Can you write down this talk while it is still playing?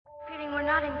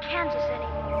not in Kansas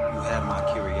anymore. You have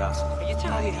my curiosity. Are you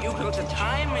telling me you built a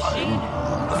time machine?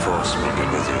 The Force will be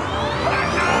with you.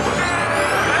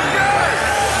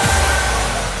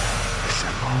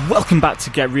 Welcome back to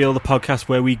Get Real, the podcast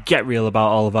where we get real about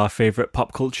all of our favourite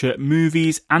pop culture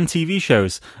movies and TV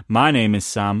shows. My name is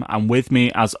Sam, and with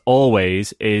me, as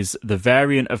always, is the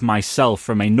variant of myself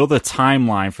from another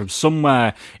timeline from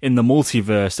somewhere in the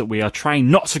multiverse that we are trying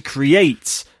not to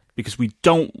create because we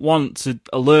don't want to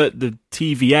alert the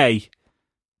TVA.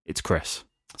 It's Chris.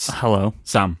 Hello.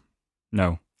 Sam.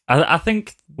 No. I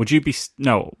think... Would you be...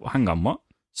 No, hang on, what?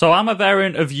 So I'm a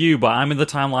variant of you, but I'm in the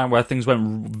timeline where things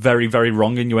went very, very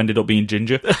wrong and you ended up being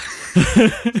Ginger.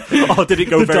 Oh, did it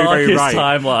go very, very right?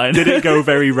 Timeline. Did it go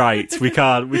very right? We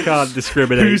can't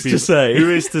discriminate. Who's to say? Who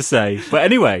is to say? But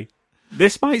anyway,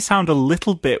 this might sound a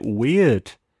little bit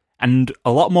weird and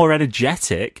a lot more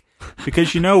energetic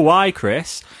because you know why,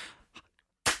 Chris?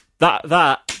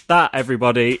 That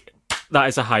everybody, that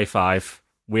is a high five.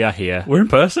 We are here. We're in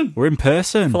person. We're in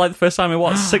person. For like the first time in,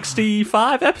 what,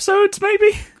 65 episodes,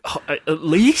 maybe? Oh, at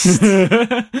least.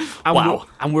 Wow.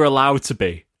 And we're allowed to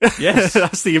be. Yes.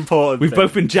 That's the important We've thing.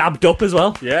 both been jabbed up as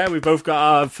well. Yeah, we've both got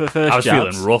our first I was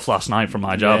jabs. feeling rough last night from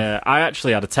my job. Yeah, I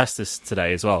actually had a test this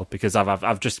today as well because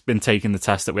I've just been taking the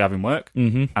test that we have in work.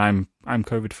 Mm-hmm. I'm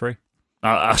COVID free.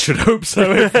 I should hope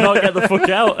so. If not, get the fuck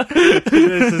out.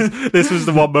 This was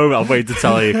the one moment I waited to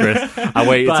tell you, Chris. I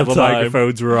waited Bad till the time.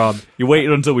 microphones were on You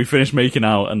waited until we finished making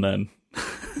out and then...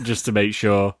 just to make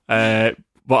sure. But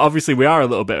obviously we are a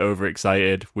little bit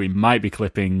overexcited. We might be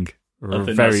clipping I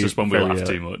think very that's just when we very laugh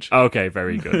early. too much. Okay,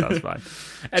 very good. That's fine.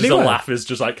 Just a laugh is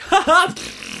just like...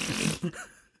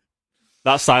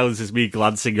 That silence is me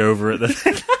glancing over at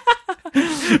the...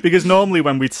 Because normally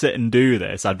when we'd sit and do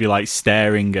this, I'd be like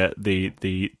staring at the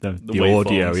audio.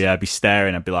 waveforms. Yeah, I'd be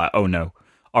staring. I'd be like, oh no.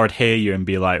 Or I'd hear you and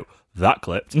be like, that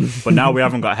clipped. But now we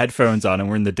haven't got headphones on and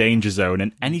we're in the danger zone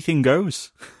and anything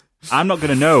goes. I'm not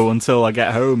going to know until I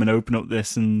get home and open up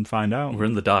this and find out. We're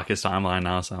in the darkest timeline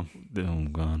now, Sam. Oh,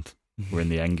 God. We're in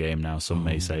the end game now, some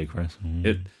may say, Chris.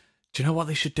 Do you know what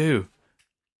they should do?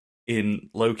 In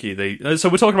Loki, so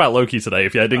we're talking about Loki today,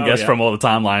 if you didn't guess from all the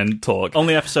timeline talk.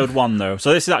 Only episode 1, though.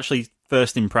 So this is actually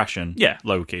first impression, Yeah.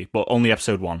 Loki, but only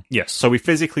episode 1. Yes. So we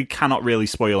physically cannot really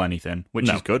spoil anything, which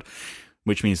No. is good,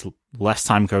 which means less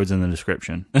time codes in the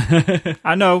description.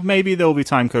 I know, maybe there'll be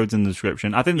time codes in the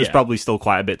description. I think there's Yeah. probably still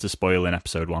quite a bit to spoil in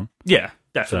episode 1. Yeah,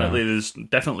 definitely. There's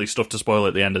definitely stuff to spoil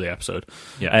at the end of the episode.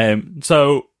 Yeah.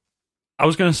 So I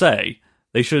was going to say,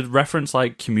 they should reference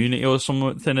like Community or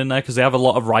something in there because they have a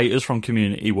lot of writers from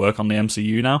Community work on the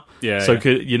MCU now. Yeah, So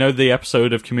yeah. you know the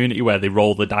episode of Community where they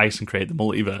roll the dice and create the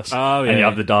multiverse? Oh, yeah, And you yeah.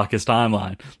 have the darkest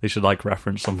timeline. They should like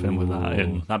reference something with that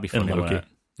in That'd be in funny, Loki. wouldn't it?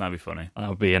 That'd be funny. That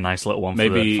would be a nice little one for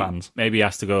the fans. Maybe he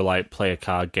has to go like play a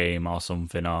card game or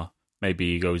something, or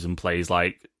maybe he goes and plays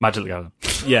like Magic the Gathering.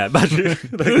 yeah, magic.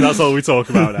 That's all we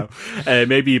talk about now.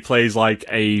 Maybe he plays like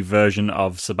a version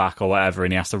of Sabak or whatever,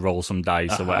 and he has to roll some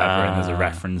dice or whatever, and there's a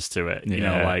reference to it. You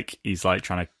know, Yeah. like he's like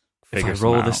trying to If figure I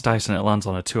roll something this out. dice and it lands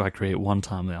on a 2, I create one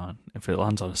timeline. If it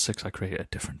lands on a 6, I create a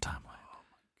different timeline.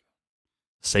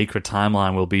 Sacred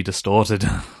timeline will be distorted. Do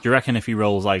you reckon if he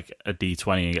rolls like a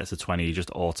d20 and gets a 20, he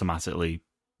just automatically?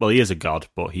 Well, he is a god,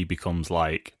 but he becomes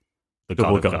like the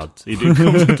Double god of god. gods. He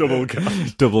becomes a double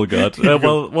god. Double god.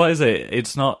 Well, what is it?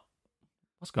 It's not...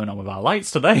 What's going on with our lights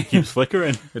today? Keeps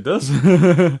flickering. It does.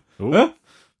 Ooh. Huh?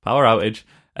 Power outage.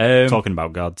 Talking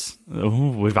about gods.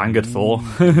 We've angered Thor.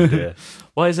 Yeah.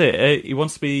 What is it? He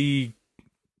wants to be...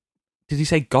 Did he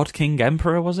say God King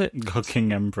Emperor, was it? God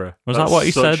King Emperor. Was That's that what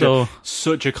he such said? Or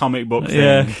such a comic book thing.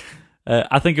 Yeah.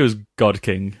 I think it was God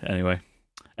King, anyway.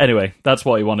 Anyway, that's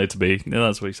what he wanted to be. Yeah,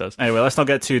 that's what he says. Anyway, let's not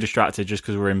get too distracted just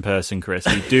because we're in person, Chris.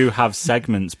 We do have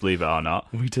segments, believe it or not.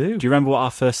 We do. Do you remember what our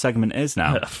first segment is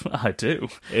now? I do.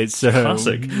 It's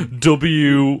Classic.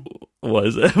 W... What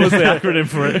is it? What's the acronym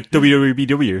for it?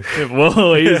 WWBW.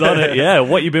 Whoa, he's on it. Yeah,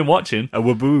 what you been watching? A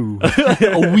waboo. A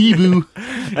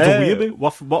weeboo.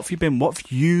 What have you been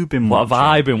watching? What have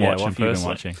I been Yeah, watching what have you been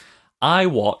personally? watching? I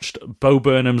watched Bo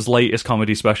Burnham's latest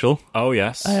comedy special. Oh,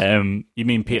 yes. You You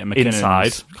mean Peter McKinnon's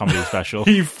Inside. comedy special?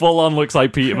 He full on looks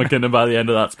like Peter McKinnon by the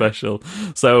end of that special.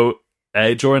 So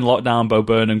during lockdown, Bo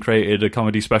Burnham created a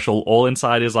comedy special. All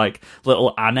inside his like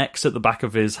little annex at the back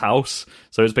of his house.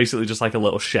 So it's basically just like a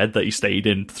little shed that he stayed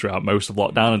in throughout most of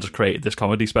lockdown and just created this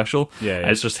comedy special. Yeah, yeah. And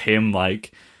it's just him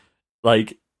like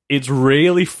it's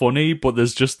really funny, but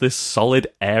there's just this solid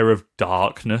air of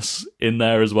darkness in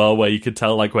there as well, where you can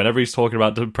tell, like, whenever he's talking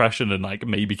about depression and, like,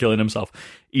 maybe killing himself,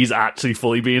 he's actually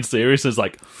fully being serious. It's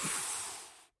like,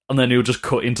 and then he'll just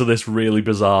cut into this really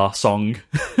bizarre song.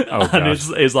 Oh, and God.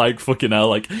 it's like, fucking hell,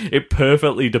 like, it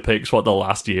perfectly depicts what the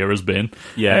last year has been.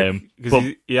 Yeah, because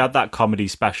but he had that comedy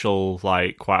special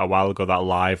like quite a while ago, that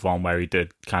live one where he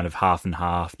did kind of half and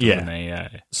half, didn't he? Yeah.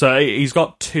 so he's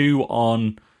got 2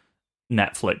 on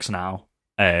Netflix now.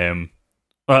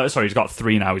 Sorry, he's got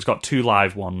 3 now. He's got 2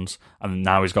 live ones, and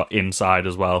now he's got Inside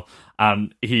as well.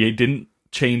 And he didn't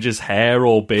change his hair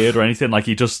or beard or anything. Like,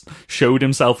 he just showed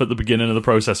himself at the beginning of the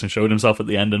process and showed himself at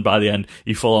the end, and by the end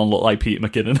he full on looked like Peter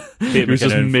McKinnon. He was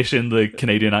just missing the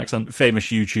Canadian accent. Famous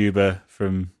YouTuber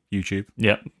from YouTube.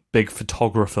 Yeah, big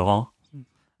photographer.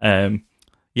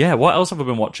 Yeah, what else have I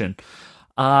been watching?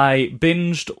 I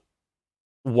binged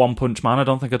One Punch Man. I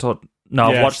don't think I told... No,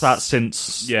 I've watched that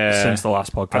since the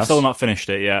last podcast. I've still not finished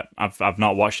it yet. I've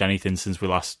not watched anything since we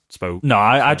last spoke. No,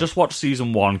 I just watched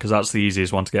season 1 because that's the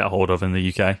easiest one to get a hold of in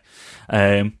the UK.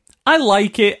 I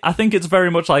like it. I think it's very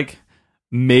much like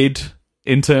mid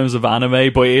in terms of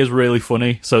anime, but it is really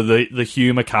funny. So the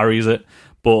humour carries it,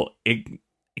 but it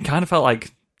kind of felt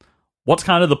like... What's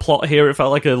kind of the plot here? It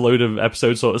felt like a load of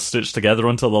episodes sort of stitched together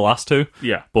until the last 2.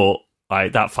 Yeah. But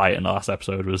like that fight in the last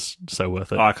episode was so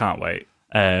worth it. Oh, I can't wait.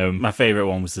 My favourite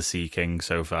one was the Sea King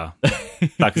so far.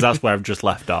 Because that's where I've just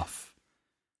left off.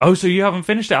 Oh, so you haven't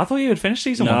finished it? I thought you had finished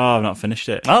season 1. No, I've not finished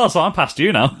it. Oh, so I'm past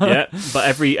you now. Yeah, but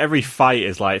every fight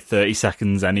is like 30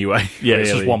 seconds anyway. Yeah, it's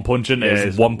just one punch, isn't it? Yeah,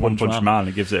 it's one punch man.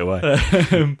 It gives it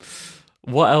away.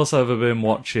 What else have I been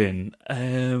watching?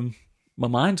 My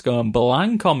mind's gone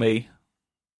blank on me.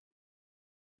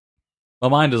 My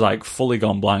mind is like fully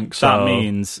gone blank. So that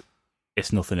means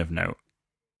it's nothing of note.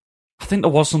 I think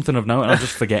there was something of note and I'm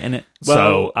just forgetting it.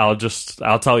 Well, so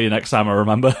I'll tell you next time I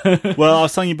remember. Well, I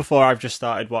was telling you before, I've just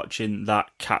started watching that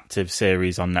Captive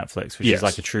series on Netflix, which is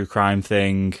like a true crime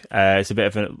thing. It's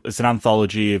it's an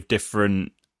anthology of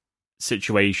different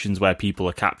situations where people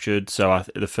are captured. So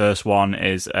the first one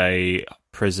is a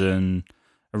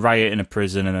riot in a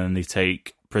prison, and then they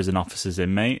take prison officers,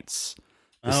 inmates.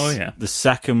 The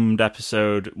second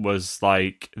episode was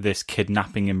like this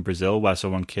kidnapping in Brazil where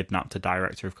someone kidnapped a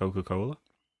director of Coca-Cola.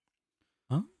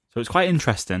 Oh. So it's quite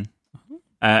interesting.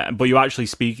 But you actually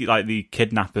speak, like, the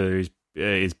kidnapper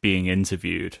is being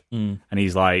interviewed, and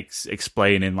he's like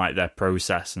explaining like their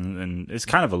process, and it's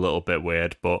kind of a little bit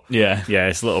weird, but yeah,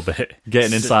 it's a little bit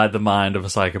getting inside the mind of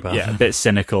a psychopath. Yeah, a bit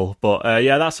cynical, but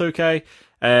yeah, that's okay.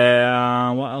 What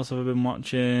else have I been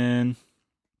watching?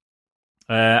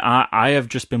 I have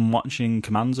just been watching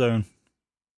Command Zone.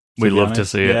 We love to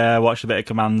see it. Yeah, I watched a bit of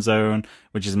Command Zone,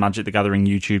 which is Magic the Gathering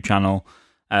YouTube channel,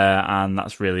 and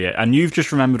that's really it. And you've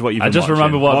just remembered what you've been watching. I just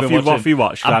remember what I've been watching. What have you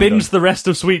watched? I binged the rest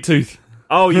of Sweet Tooth.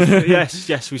 Oh,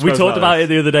 yes. We talked about it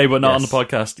the other day, but not on the Yes.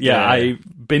 podcast. Yeah, I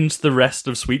binged the rest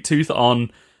of Sweet Tooth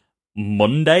on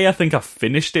Monday. I think I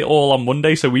finished it all on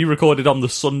Monday. So we recorded on the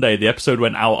Sunday. The episode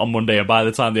went out on Monday, and by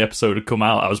the time the episode had come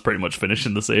out, I was pretty much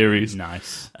finishing the series.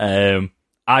 Nice.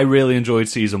 I really enjoyed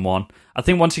season 1. I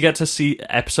think once you get to see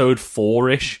episode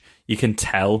 4-ish, you can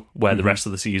tell where the rest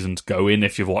of the season's going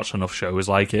if you've watched enough shows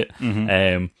like it.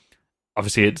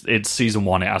 Obviously, it's season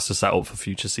 1. It has to set up for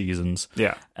future seasons.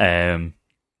 Yeah.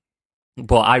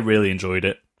 But I really enjoyed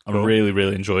it. I Cool. really,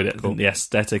 really enjoyed it. I Cool. think the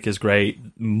aesthetic is great.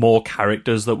 More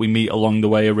characters that we meet along the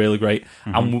way are really great.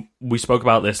 And we spoke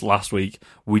about this last week.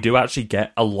 We do actually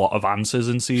get a lot of answers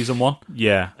in season 1.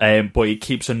 Yeah. But it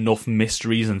keeps enough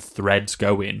mysteries and threads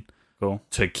going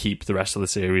to keep the rest of the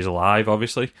series alive,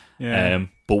 obviously. Yeah.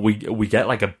 But we get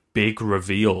like a big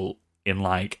reveal in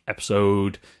like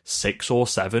episode 6 or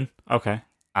 7. Okay.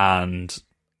 And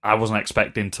I wasn't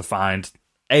expecting to find...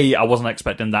 A, I wasn't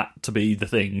expecting that to be the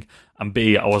thing, and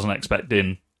B, I wasn't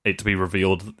expecting it to be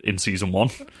revealed in season 1.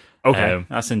 Okay,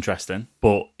 that's interesting.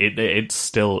 But it's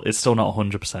still not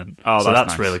 100%. Oh, so that's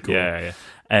nice. really cool. Yeah.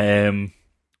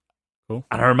 Cool.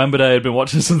 And I remembered I had been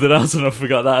watching something else and I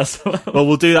forgot that as well. Well,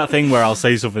 we'll do that thing where I'll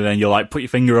say something and then you'll like put your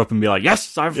finger up and be like,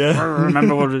 yes, I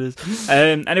remember what it is.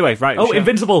 Anyway, right. Oh,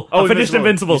 Invincible. I finished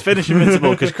Invincible. He's finished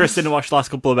Invincible because Chris didn't watch the last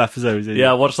couple of episodes. Did he?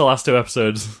 Yeah, I watched the last 2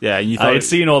 episodes. Yeah, and you I thought had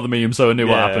seen all the memes, so I knew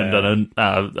what Yeah. happened,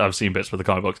 and I've seen bits with the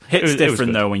comic books. Hits It was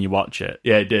different good. though when you watch it.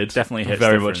 Yeah, it did. Definitely hits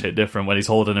very different. much hit different when he's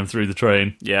holding him through the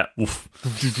train. Yeah. Oof.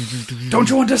 Don't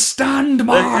you understand,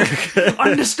 Mark?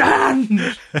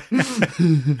 Understand?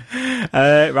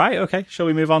 Right, okay. Shall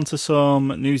we move on to some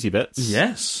newsy bits?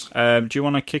 Yes. Do you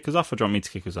want to kick us off or do you want me to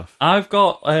kick us off? I've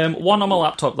got one on my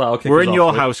laptop that I'll kick We're us in off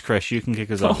your with. house, Chris. You can kick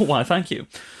us off. Oh, why, thank you.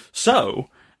 So,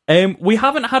 we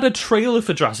haven't had a trailer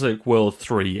for Jurassic World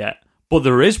 3 yet, but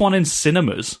there is one in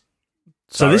cinemas.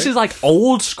 So this is like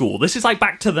old school. This is like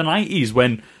back to the 90s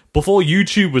when, before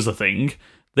YouTube was a thing,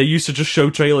 They used to just show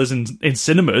trailers in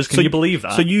cinemas. Can you believe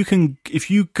that? So you can, if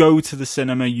you go to the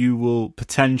cinema, you will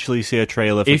potentially see a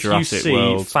trailer for Jurassic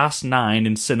World. If you see Fast 9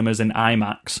 in cinemas in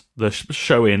IMAX, they're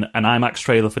showing an IMAX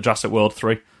trailer for Jurassic World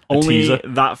 3. Only teaser.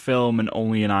 that film and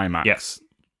only in IMAX? Yes.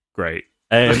 Great.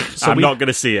 So I'm not going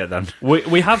to see it then.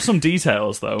 We have some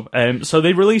details, though. So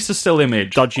they released a still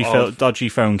image. Dodgy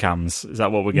phone cams. Is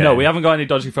that what we're getting? No, we haven't got any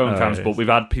dodgy phone cams, right. but we've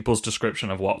had people's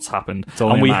description of what's happened. It's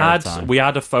only And a matter of time. we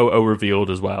had a photo revealed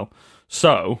as well.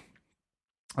 So,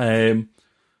 the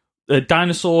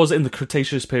dinosaurs in the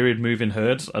Cretaceous period move in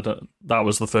herds. That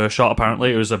was the first shot,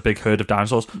 apparently. It was a big herd of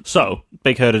dinosaurs. So,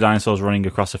 Big herd of dinosaurs running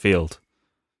across a field.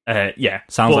 yeah.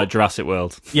 Sounds like Jurassic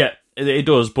World. Yeah, it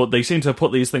does, but they seem to have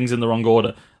put these things in the wrong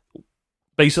order.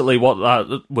 Basically, what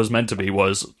that was meant to be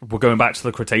was we're going back to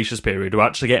the Cretaceous period. We're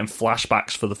actually getting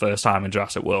flashbacks for the first time in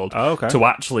Jurassic World to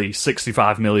actually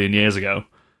 65 million years ago,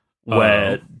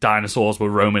 where dinosaurs were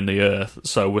roaming the Earth.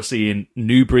 So we're seeing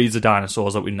new breeds of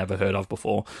dinosaurs that we've never heard of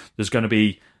before. There's going to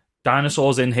be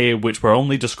dinosaurs in here which were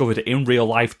only discovered in real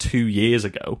life 2 years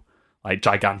ago, like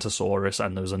Gigantosaurus,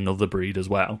 and there's another breed as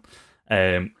well.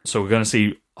 So we're going to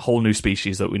see a whole new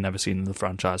species that we've never seen in the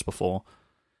franchise before.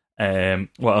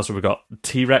 What else have we got?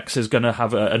 T-Rex is going to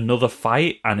have another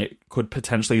fight, and it could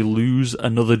potentially lose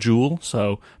another duel.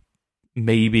 So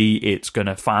maybe it's going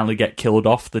to finally get killed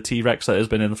off, the T-Rex that has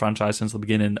been in the franchise since the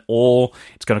beginning, or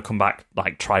it's going to come back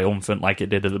like triumphant like it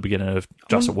did at the beginning of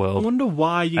Jurassic World. I wonder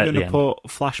why you're going to put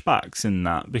flashbacks in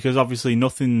that, because obviously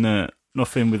nothing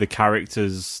with the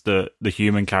characters, the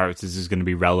human characters, is going to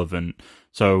be relevant.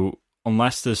 So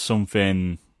unless there's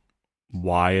something,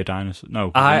 why a dinosaur?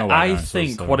 No, I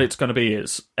think what it's going to be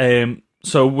is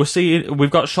so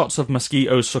we've got shots of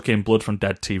mosquitoes sucking blood from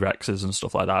dead T-Rexes and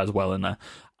stuff like that as well in there.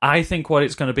 I think what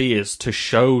it's going to be is to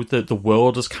show that the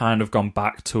world has kind of gone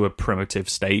back to a primitive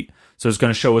state. So it's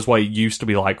going to show us what it used to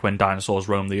be like when dinosaurs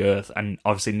roamed the Earth. And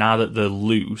obviously now that they're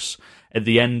loose, at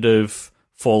the end of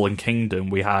Fallen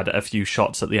Kingdom, we had a few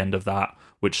shots at the end of that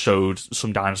which showed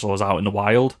some dinosaurs out in the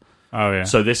wild. Oh, yeah.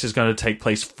 So this is going to take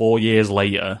place 4 years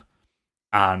later.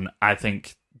 And I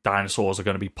think dinosaurs are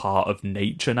going to be part of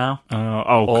nature now.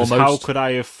 Because how could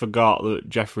I have forgot that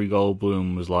Jeffrey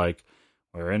Goldblum was like,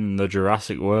 we're in the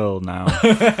Jurassic world now,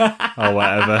 or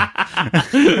whatever.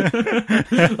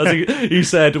 He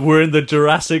said, we're in the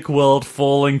Jurassic World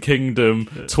Fallen Kingdom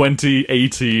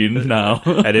 2018 now.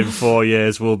 And in 4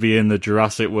 years, we'll be in the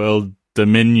Jurassic World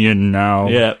Dominion now.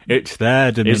 Yeah. It's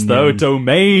their Dominion. It's their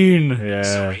domain. Yeah.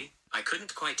 Sorry, I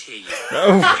couldn't quite hear you.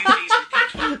 Could you please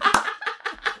repeat?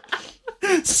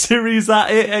 Siri's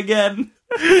at it again.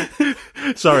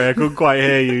 Sorry, I couldn't quite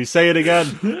hear you. Say it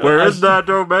again. We're in their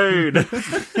domain.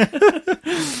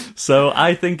 So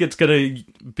I think it's going to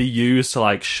be used to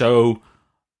like show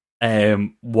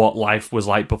what life was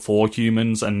like before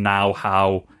humans, and now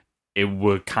how it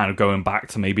were kind of going back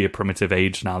to maybe a primitive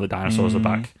age. Now the dinosaurs are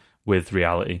back with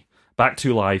reality, back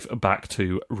to life, back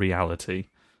to reality.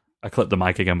 I clipped the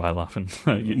mic again by laughing.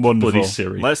 Wonderful. Bloody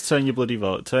Siri. Let's turn your bloody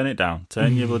vote. Turn it down.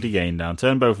 Turn your bloody gain down.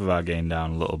 Turn both of our gain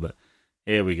down a little bit.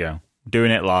 Here we go. Doing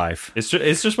it live. It's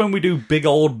just when we do big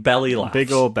old belly laughs.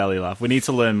 Big old belly laugh. We need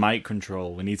to learn mic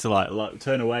control. We need to like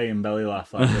turn away and belly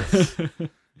laugh like this.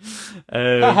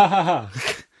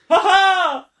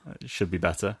 It should be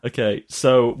better. Okay,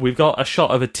 so we've got a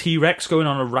shot of a T-Rex going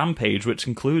on a rampage, which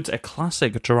includes a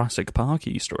classic Jurassic Park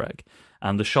Easter egg.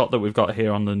 And the shot that we've got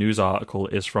here on the news article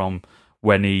is from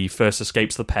when he first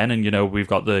escapes the pen, and we've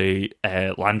got the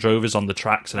Land Rovers on the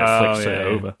tracks, and it flicks it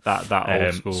over. That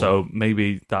old school. So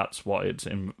maybe that's what it's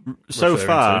in. So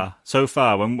far,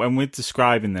 when we're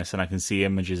describing this, and I can see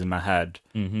images in my head,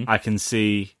 I can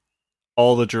see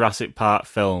all the Jurassic Park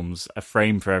films, a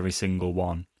frame for every single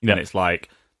one, and it's like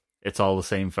it's all the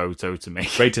same photo to me.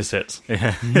 Greatest hits.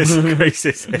 Yeah, it's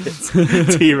greatest hits.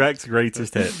 T-Rex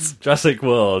greatest hits. Jurassic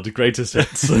World greatest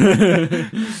hits.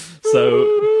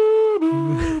 So.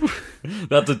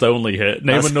 That's its only hit.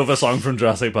 Name another song from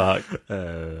Jurassic Park.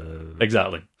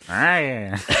 Exactly.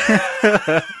 That's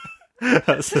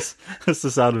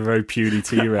the sound of a very puny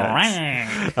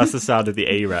T-Rex. That's the sound of the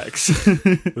A-Rex.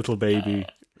 Little baby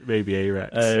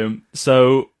A-Rex.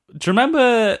 So, do you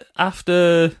remember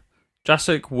after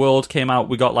Jurassic World came out,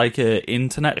 we got like an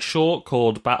internet short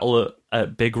called Battle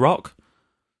at Big Rock?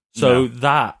 So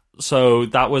that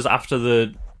was after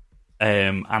the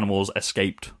animals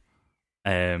escaped.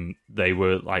 They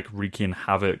were like wreaking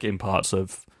havoc in parts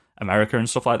of America and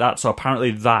stuff like that. So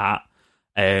apparently that,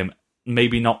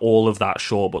 maybe not all of that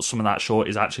short, but some of that short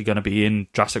is actually going to be in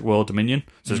Jurassic World Dominion.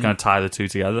 So it's going to tie the two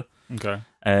together. Okay.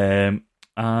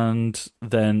 And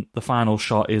then the final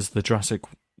shot is the Jurassic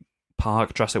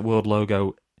Park, Jurassic World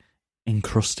logo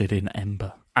encrusted in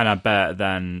ember. And I bet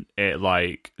then it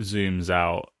like zooms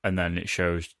out and then it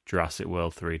shows Jurassic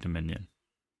World 3 Dominion.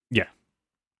 Yeah.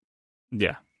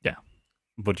 Yeah. Yeah.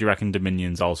 But do you reckon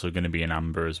Dominion's also going to be in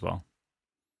amber as well?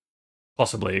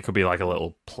 Possibly. It could be like a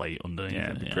little plate underneath. Yeah,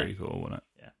 it'd be pretty cool, wouldn't it?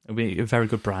 Yeah. It'd be a very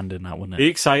good branding, that, wouldn't Are you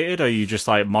it? excited or are you just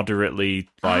like moderately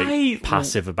like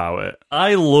passive about it?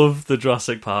 I love the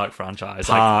Jurassic Park franchise.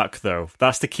 Park, though.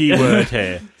 That's the key word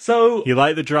here. So You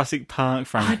like the Jurassic Park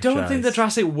franchise? I don't think the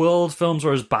Jurassic World films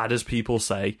are as bad as people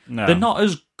say. No. They're not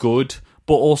as good,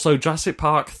 but also Jurassic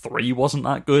Park 3 wasn't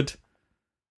that good.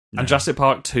 No. And Jurassic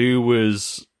Park 2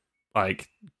 was like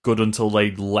good until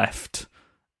they left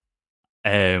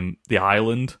the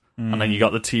island. And then you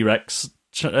got the T-Rex.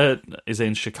 Is it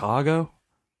in Chicago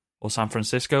or San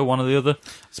Francisco? One or the other.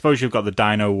 I suppose you've got the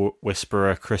Dino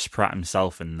Whisperer Chris Pratt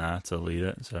himself in there to lead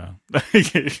it. So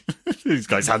he's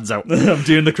got his hands out. I'm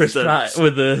doing the Chris Pratt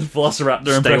with the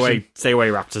Velociraptor impression. Stay away,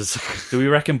 Raptors. Do we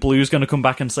reckon Blue's going to come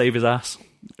back and save his ass?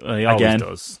 He Again.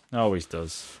 always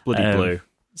does. Bloody Blue.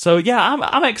 So yeah,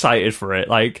 I'm excited for it.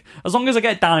 Like, as long as I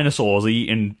get dinosaurs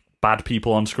eating bad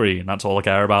people on screen, that's all I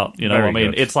care about. You know Very what I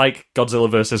mean? good. It's like Godzilla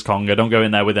versus Kong. I don't go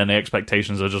in there with any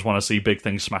expectations. I just want to see big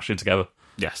things smashing together.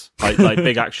 Yes, like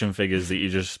big action figures that you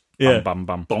just bam, bam,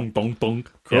 bam. Bong, bong, bong.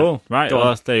 Cool. Yeah. Right. Go Well,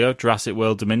 on. there you go. Jurassic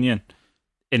World Dominion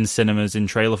in cinemas in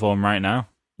trailer form right now.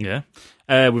 Yeah.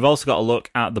 We've also got a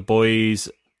look at the boys.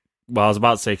 Well, I was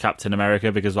about to say Captain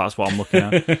America because that's what I'm looking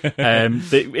at.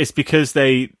 It's because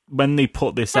when they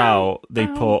put this out, they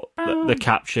put the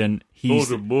caption. He's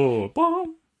More.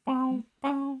 Bong, bong,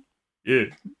 bong. Yeah.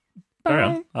 Carry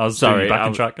on. I was Sorry, back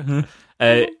in track.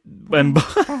 when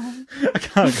I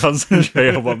can't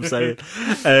concentrate on what I'm saying.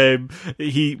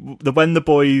 When the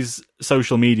boys'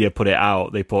 social media put it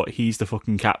out, they put he's the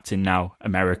fucking captain now,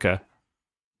 America.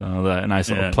 Oh, a nice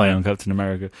little play on Captain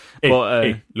America.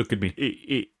 Hey, look at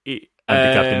me. I'm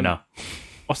the captain now.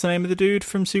 What's the name of the dude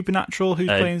from Supernatural who's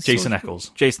playing Jason Soldier- Eccles.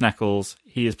 Jason Eccles.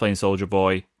 He is playing Soldier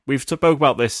Boy. We've spoke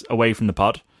about this away from the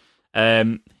pod.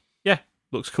 Yeah,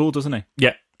 looks cool, doesn't he?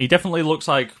 Yeah, he definitely looks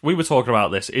like... We were talking about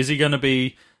this. Is he going to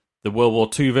be the World War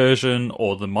II version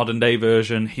or the modern day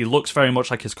version? He looks very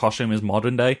much like his costume is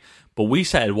modern day. But we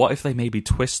said, what if they maybe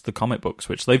twist the comic books,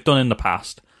 which they've done in the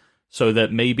past, so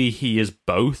that maybe he is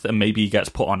both and maybe he gets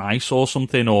put on ice or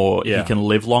something, or he can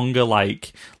live longer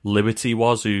like Liberty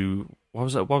was, who... What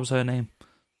was her name?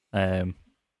 The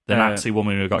Nazi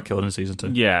woman who got killed in season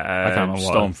 2. Yeah, I can't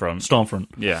remember. Stormfront.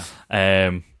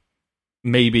 Yeah.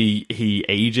 Maybe he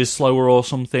ages slower or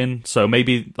something. So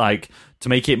maybe like to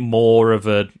make it more of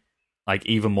a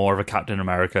even more of a Captain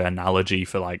America analogy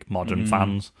for like modern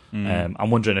fans. I'm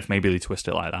wondering if maybe they twist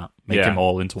it like that, make him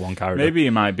all into one character. Maybe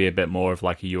it might be a bit more of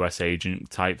like a US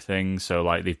agent type thing. So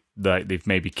like they've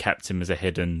maybe kept him as a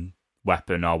hidden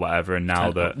weapon or whatever, and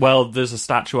now that there's a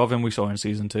statue of him we saw in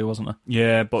season 2, wasn't there?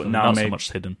 yeah, but So now not maybe so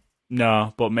much hidden.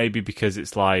 no, but maybe because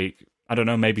it's like I don't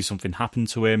know, maybe something happened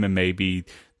to him, and maybe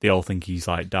they all think he's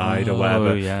like died or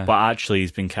whatever. Yeah. But actually,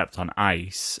 he's been kept on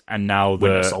ice, and now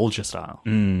Winter the Soldier style.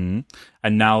 and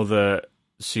now the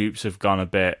soups have gone a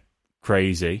bit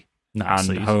crazy, Nazis.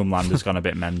 and Homeland has gone a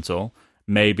bit mental.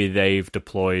 Maybe they've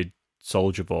deployed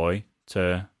Soldier Boy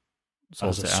to sort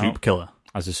As a it soup out killer.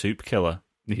 as a soup killer.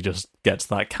 He just gets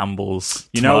that Campbell's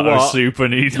You know tomato what? soup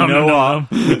and he You know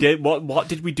what? We did what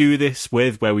did we do this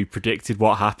with? Where we predicted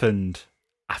what happened?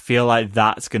 I feel like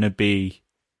that's going to be.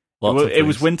 It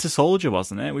was Winter Soldier,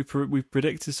 wasn't it? We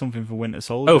predicted something for Winter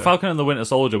Soldier. Oh, Falcon and the Winter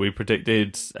Soldier. We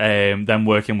predicted them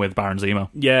working with Baron Zemo.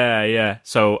 Yeah.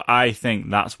 So I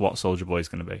think that's what Soldier Boy is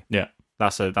going to be. Yeah,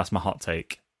 That's my hot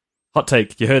take. hot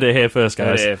take. You heard it here first, guys.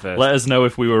 Heard it here first. Let us know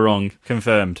if we were wrong.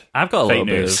 Confirmed. I've got a Fake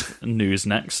little news. bit of news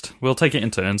next. We'll take it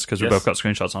in turns because we Yes. both got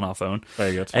screenshots on our phone.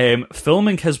 Very good.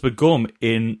 Filming has begun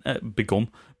in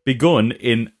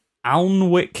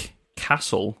Alnwick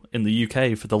Castle in the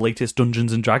UK for the latest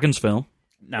Dungeons and Dragons film.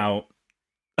 Now,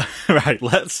 right,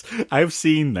 I've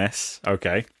seen this,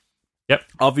 okay? Yep.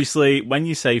 Obviously, when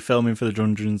you say filming for the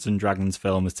Dungeons and Dragons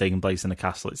film is taking place in a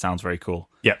castle, it sounds very cool.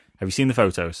 Yep. Have you seen the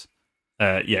photos?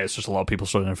 Yeah, it's just a lot of people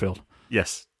stood in a field.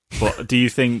 Yes. But do you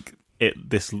think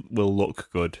this will look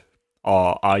good?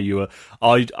 Or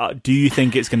do you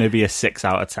think it's going to be a 6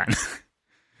 out of 10?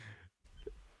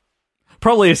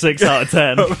 Probably a 6 out of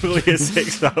 10. Probably a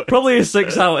 6 out of 10. Probably a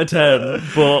 6 out of 10,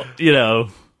 but, you know...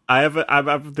 I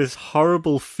have this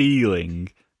horrible feeling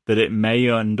that it may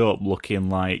end up looking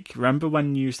like... Remember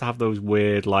when you used to have those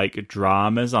weird, like,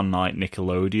 dramas on, like,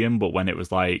 Nickelodeon, but when it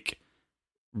was, like,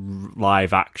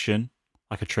 live action?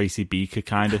 like a Tracy Beaker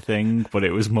kind of thing, but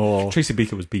it was more. Tracy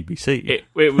Beaker was BBC. It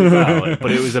was, well,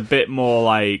 but it was a bit more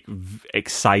like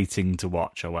exciting to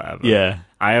watch or whatever. Yeah.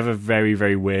 I have a very,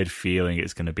 very weird feeling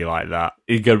it's going to be like that.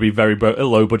 It's going to be very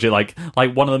low budget, like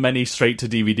one of the many straight to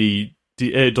DVD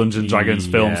Dungeons and Dragons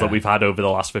films that we've had over the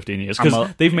last 15 years.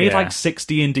 Because they've made like 6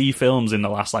 D&D films in the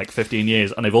last like 15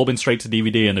 years, and they've all been straight to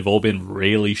DVD, and they've all been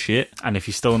really shit. And if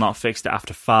you're still not fixed it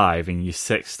after 5, and your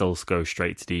 6 still goes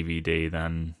straight to DVD,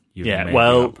 then you've maybe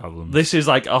got problems. This is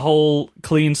like a whole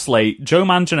clean slate. Joe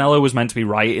Manganiello was meant to be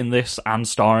writing this and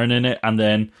starring in it, and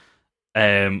then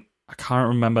I can't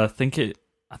remember. I think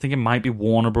it might be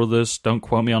Warner Brothers. Don't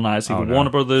quote me on that. It's either Warner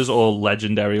Brothers or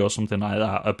Legendary or something like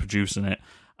that are producing it.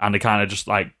 And they kind of just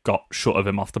like got shut of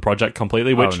him off the project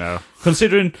completely. Which,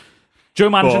 considering Joe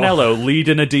Manganiello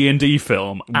leading a D&D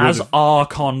film as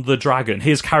Archon the Dragon,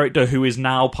 his character who is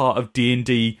now part of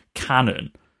D&D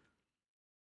canon,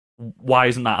 why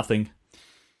isn't that a thing?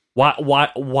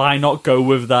 Why not go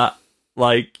with that?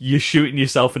 Like, you're shooting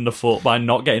yourself in the foot by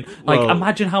not getting... Like,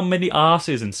 imagine how many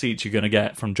arses and seats you're going to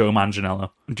get from Joe Manganiello.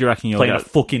 Do you reckon you'll playing get... a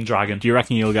fucking dragon. Do you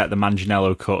reckon you'll get the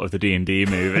Manganiello cut of the D&D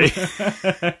movie?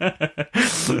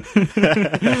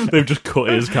 They've just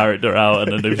cut his character out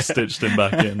and then they've stitched him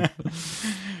back in.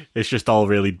 It's just all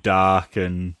really dark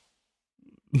and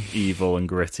evil and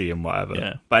gritty and whatever.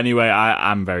 Yeah. But anyway,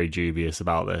 I'm very dubious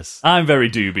about this. I'm very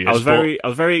dubious. I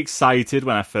was very excited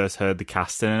when I first heard the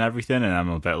casting and everything, and I'm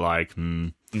a bit like,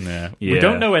 Yeah. We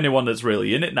don't know anyone that's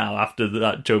really in it now after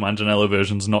that Joe Manganiello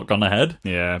version's not gone ahead.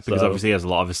 Yeah, because obviously he has a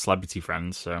lot of his celebrity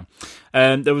friends. So,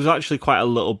 there was actually quite a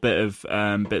little bit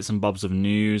of bits and bobs of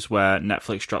news where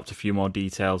Netflix dropped a few more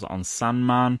details on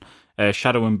Sandman.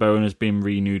 Shadow and Bone has been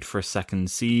renewed for a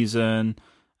second season.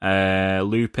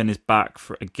 Lupin is back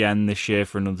again this year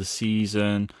for another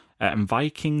season. And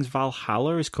Vikings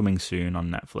Valhalla is coming soon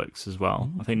on Netflix as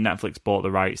well. I think Netflix bought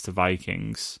the rights to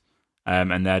Vikings.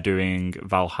 And they're doing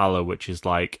Valhalla, which is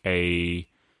like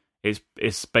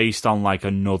it's based on like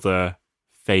another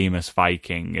famous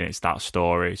Viking, and it's that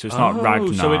story. So it's not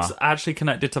Ragnar. So it's actually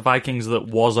connected to Vikings that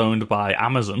was owned by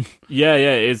Amazon. Yeah,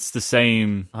 it's the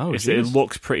same. It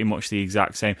looks pretty much the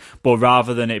exact same. But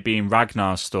rather than it being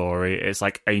Ragnar's story, it's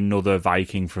like another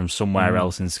Viking from somewhere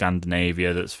else in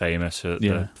Scandinavia that's famous for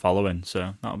the following.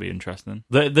 So that'll be interesting.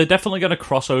 They're definitely going to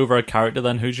cross over a character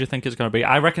then. Who do you think it's going to be?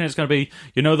 I reckon it's going to be,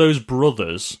 those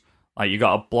brothers. Like, you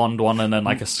got a blonde one and then,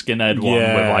 like, a skinhead one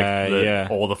with, like,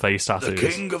 all the face tattoos. The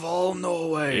king of all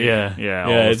Norway. Yeah,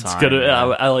 it's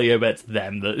gonna. I bet it's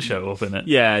them that show up in it.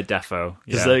 Yeah, defo.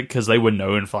 Because they were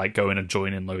known for, like, going and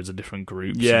joining loads of different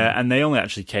groups. Yeah, and they only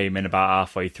actually came in about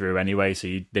halfway through anyway,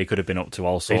 so they could have been up to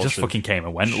all sorts. They just fucking came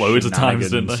and went loads of times,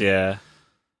 didn't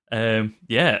they?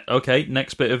 Yeah. Okay,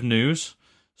 next bit of news.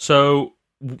 So,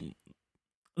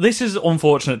 this is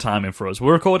unfortunate timing for us.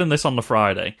 We're recording this on the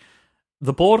Friday.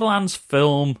 The Borderlands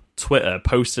film Twitter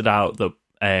posted out that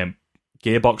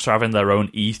Gearbox are having their own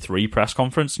E3 press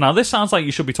conference. Now, this sounds like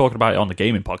you should be talking about it on the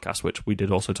gaming podcast, which we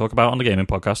did also talk about on the gaming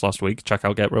podcast last week. Check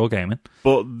out Get Real Gaming.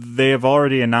 But they have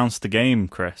already announced the game,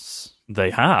 Chris.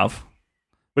 They have.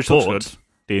 Which looks good.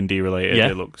 D&D related.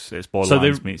 Yeah. It's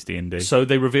Borderlands meets D&D. So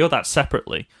they revealed that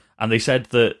separately, and they said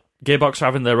that Gearbox are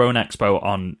having their own expo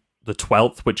on the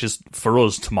 12th, which is for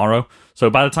us tomorrow. So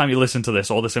by the time you listen to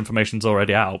this, all this information's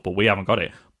already out, but we haven't got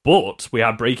it. But we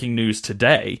have breaking news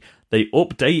today. They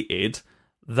updated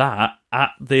that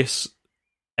at this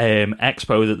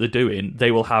expo that they're doing,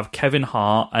 they will have Kevin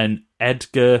Hart and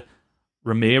Edgar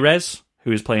Ramirez,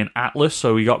 who is playing Atlas.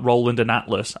 So we got Roland and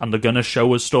Atlas, and they're going to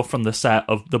show us stuff from the set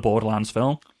of the Borderlands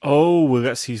film. Oh, we'll get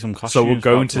to see some costumes. So we're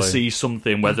going to see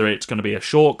something, whether it's going to be a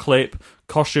short clip,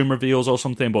 costume reveals or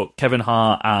something, but Kevin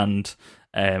Hart and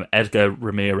Edgar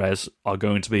Ramirez are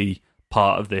going to be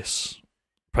part of this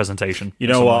presentation. You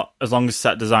know what? As long as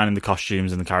set design and the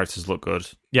costumes and the characters look good,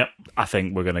 yep, I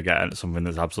think we're going to get something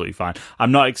that's absolutely fine.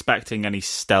 I'm not expecting any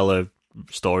stellar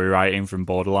story writing from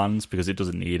Borderlands because it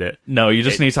doesn't need it. No, you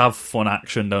just need to have fun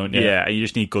action, don't you? Yeah, and you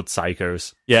just need good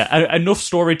psychos. Yeah, enough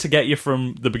story to get you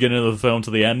from the beginning of the film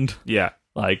to the end. Yeah.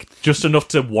 Like, just enough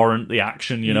to warrant the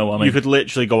action, you know what I mean? You could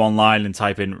literally go online and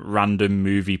type in random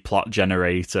movie plot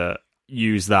generator,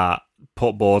 use that,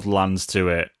 put Borderlands to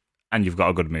it, and you've got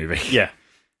a good movie. Yeah,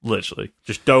 literally.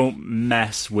 Just don't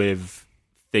mess with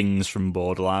things from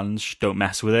Borderlands. Just don't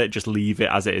mess with it. Just leave it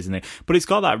as it is in it. But it's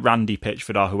got that Randy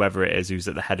Pitchford or whoever it is who's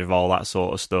at the head of all that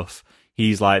sort of stuff.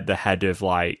 he's like the head of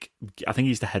I think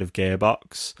he's the head of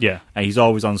Gearbox. Yeah. And he's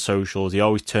always on socials. He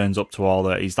always turns up to all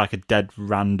that. He's like a dead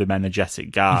random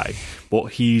energetic guy, but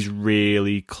he's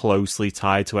really closely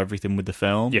tied to everything with the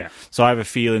film. Yeah. So I have a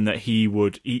feeling that he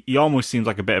almost seems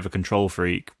like a bit of a control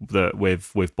freak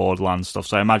with Borderlands stuff.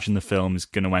 So I imagine the film is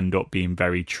going to end up being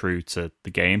very true to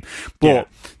the game. But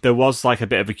there was like a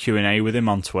bit of a Q&A with him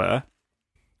on Twitter,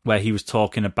 where he was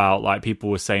talking about, like, people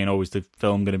were saying, oh, is the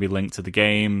film going to be linked to the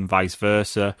game, vice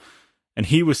versa? And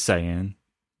he was saying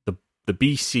the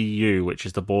BCU, which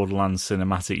is the Borderlands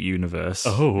Cinematic Universe,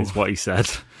 is what he said.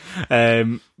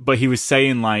 But he was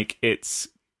saying, like, it's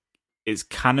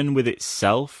canon with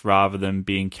itself rather than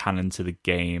being canon to the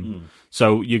game.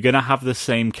 So you're going to have the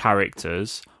same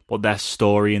characters, but their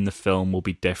story in the film will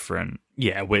be different.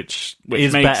 Yeah, which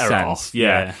is makes better sense. off.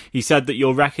 Yeah. He said that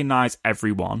you'll recognise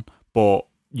everyone, but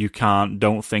you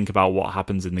don't think about what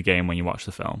happens in the game when you watch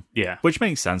the film. Yeah. Which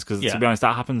makes sense, because to be honest,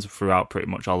 that happens throughout pretty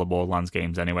much all the Borderlands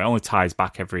games anyway. It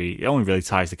only really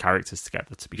ties the characters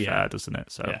together, to be fair, doesn't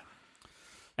it? So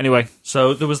anyway.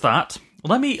 So there was that.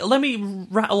 Let me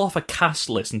rattle off a cast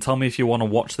list and tell me if you want to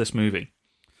watch this movie.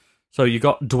 So you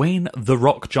got Dwayne "The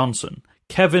Rock" Johnson,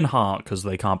 Kevin Hart, because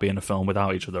they can't be in a film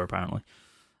without each other apparently,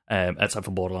 except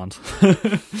for Borderlands.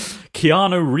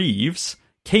 Keanu Reeves,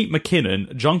 Kate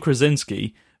McKinnon, John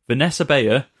Krasinski, Vanessa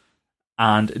Bayer,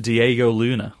 and Diego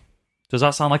Luna. Does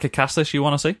that sound like a cast list you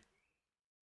want to see?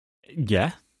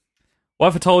 Yeah. What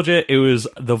if I told you it was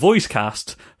the voice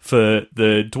cast for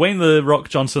the Dwayne "The Rock"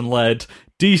 Johnson-led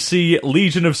DC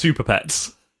Legion of Super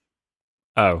Pets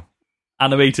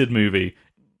animated movie?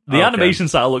 The animation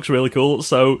style looks really cool.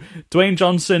 So Dwayne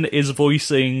Johnson is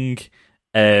voicing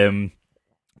Crypto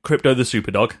the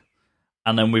Superdog.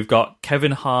 And then we've got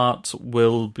Kevin Hart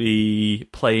will be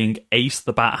playing Ace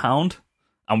the Bat Hound.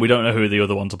 And we don't know who the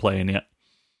other ones are playing yet.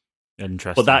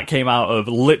 Interesting. But that came out of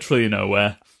literally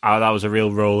nowhere. Oh, that was a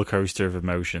real roller coaster of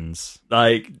emotions.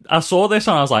 Like, I saw this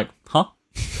and I was like, huh?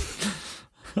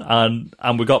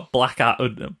 and we got Black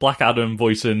Adam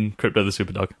voicing Crypto the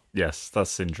Superdog. Yes,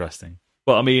 that's interesting.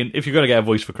 But I mean, if you're going to get a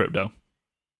voice for Crypto,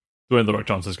 Dwayne "The Rock"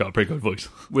 Johnson's got a pretty good voice.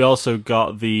 We also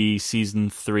got the season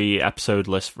 3 episode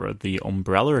list for the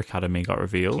Umbrella Academy got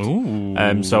revealed.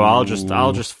 Ooh. So I'll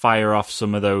just fire off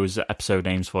some of those episode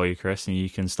names for you, Chris, and you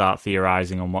can start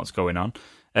theorizing on what's going on.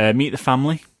 Meet the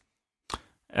family.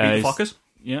 Meet the Fockers.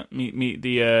 Yeah, meet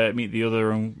the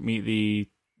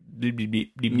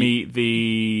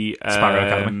Sparrow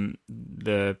Academy.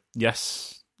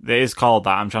 It is called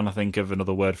that. I'm trying to think of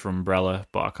another word for umbrella,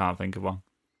 but I can't think of one.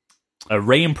 A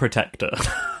rain protector.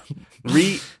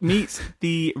 Meet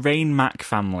the Rain Mac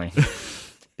family.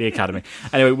 The Academy.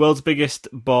 Anyway, world's biggest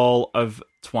ball of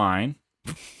twine.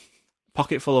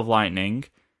 Pocket full of lightning.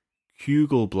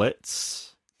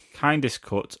 Kugelblitz. Kindest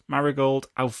cut. Marigold.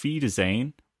 Auf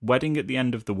Wiedersehen. Wedding at the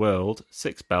end of the world.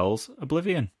 Six bells.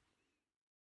 Oblivion.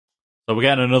 So we're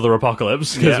getting another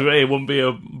apocalypse, because it wouldn't be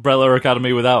Umbrella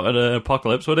Academy without an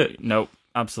apocalypse, would it? Nope,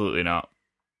 absolutely not.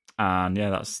 And yeah,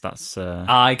 that's.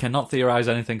 I cannot theorize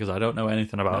anything because I don't know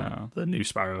anything about the new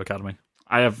Sparrow Academy.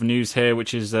 I have news here,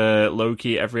 which is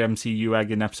Loki, every MCU egg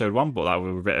in episode 1, but that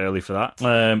was a bit early for that.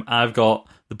 I've got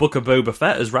the Book of Boba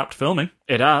Fett has wrapped filming.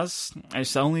 It has.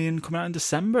 It's only coming out in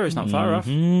December. It's not far off.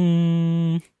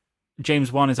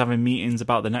 James Wan is having meetings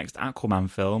about the next Aquaman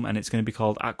film, and it's going to be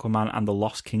called Aquaman and the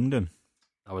Lost Kingdom.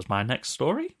 That was my next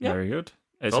story. Yeah. Very good.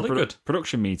 It's Solid a good.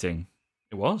 Production meeting.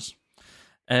 It was.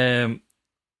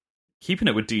 Keeping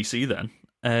it with DC then,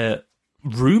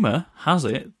 rumour has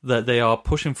it that they are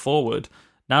pushing forward,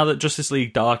 now that Justice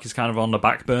League Dark is kind of on the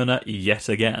back burner yet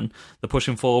again, they're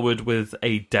pushing forward with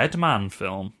a Dead Man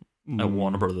film at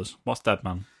Warner Brothers. What's Dead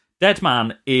Man? Dead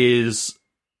Man is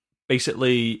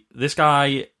basically, this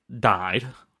guy died,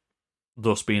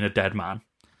 thus being a dead man,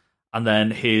 and then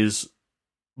his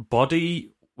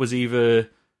body was either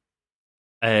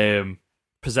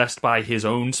possessed by his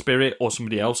own spirit or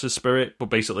somebody else's spirit, but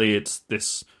basically it's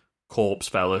this corpse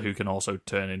fella who can also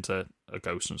turn into a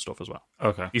ghost and stuff as well.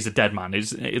 Okay. He's a dead man.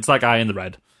 It's that guy in the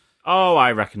red. Oh,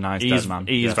 I recognise Dead Man.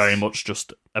 He's very much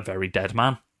just a very dead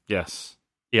man. Yes.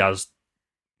 He has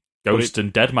ghost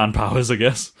and dead man powers, I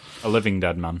guess. A living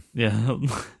dead man. Yeah.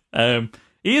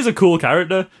 He is a cool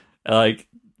character. Like,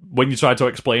 when you try to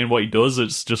explain what he does,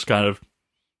 it's just kind of,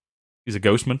 he's a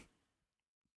ghostman.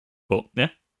 But, yeah.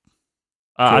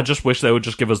 Cool. I just wish they would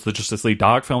just give us the Justice League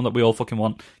Dark film that we all fucking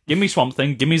want. Give me Swamp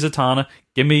Thing, give me Zatanna,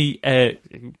 give me,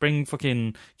 bring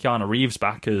fucking Keanu Reeves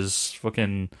back as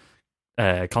fucking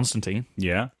Constantine.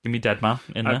 Yeah. Give me Dead Man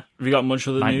in there. Have you got much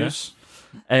other Nightmare. news?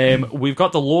 We've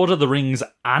got the Lord of the Rings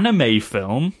anime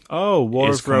film. Oh, War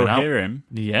Is of coming out. Rohirrim.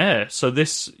 Yeah, so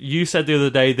this, you said the other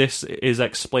day, this is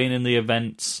explaining the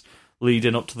events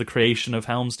leading up to the creation of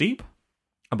Helm's Deep?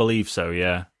 I believe so,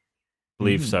 yeah.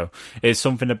 So. It's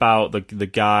something about the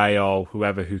guy or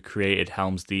whoever who created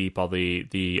Helm's Deep, or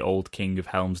the old king of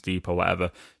Helm's Deep or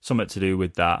whatever. Something to do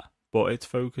with that. But it's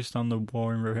focused on the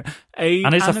war in Rohirrim.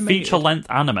 And it's a feature-length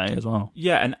anime as well.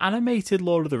 Yeah, an animated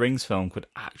Lord of the Rings film could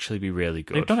actually be really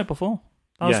good. They've done it before.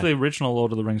 That was Yeah. the original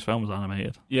Lord of the Rings film was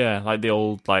animated. Yeah, like the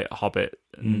old Hobbit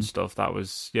and stuff. That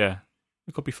was, it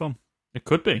could be fun. It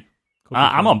could be. Could be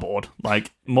I'm fun. on board.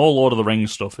 Like, more Lord of the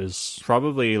Rings stuff is...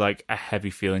 Probably like a heavy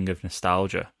feeling of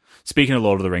nostalgia. Speaking of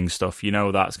Lord of the Rings stuff, you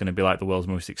know that's going to be like the world's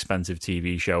most expensive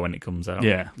TV show when it comes out.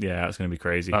 Yeah. Yeah, it's going to be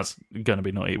crazy. That's going to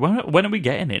be nutty. When are we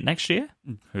getting it? Next year?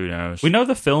 Who knows? We know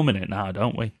they're filming it now,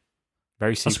 don't we?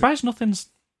 Very I'm secret. surprised nothing's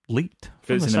leaked.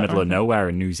 from It's in set the middle or of anything. nowhere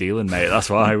in New Zealand, mate. That's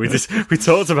why we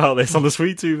talked about this on the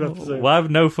Sweet Tooth episode. Why have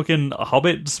no fucking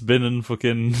hobbits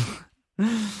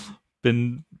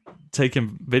been taking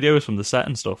videos from the set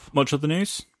and stuff? Much other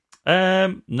news?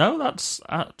 No, that's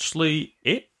actually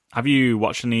it. Have you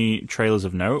watched any trailers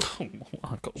of note?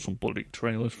 I've got some bloody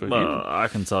trailers for you. Well, I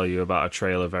can tell you about a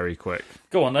trailer very quick.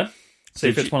 Go on then. See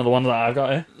if Did it's you- one of the ones that I've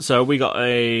got here. So we got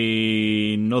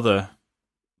another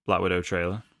Black Widow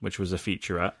trailer, which was a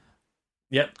featurette,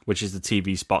 Yep. which is the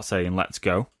TV spot saying "Let's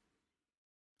go."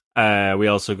 We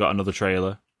also got another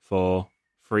trailer for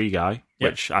Free Guy,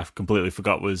 Yep. which I completely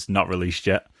forgot was not released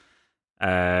yet.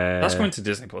 That's going to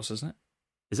Disney Plus, isn't it?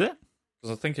 Is it?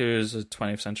 Because I think it was a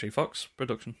 20th Century Fox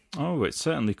production. Oh, it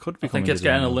certainly could be. I think it's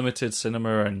getting a limited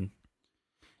cinema and...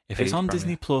 If it's on premiere.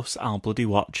 Disney Plus, I'll bloody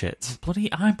watch it.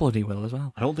 I bloody will as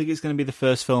well. I don't think it's going to be the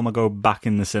first film I go back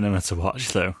in the cinema to watch,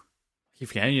 though. Keep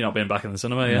forgetting you're not being back in the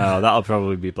cinema, yeah. No, that'll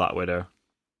probably be Black Widow.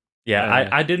 Yeah,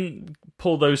 I didn't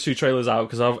pull those two trailers out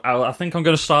because I think I'm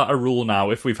going to start a rule now.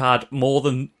 If we've had more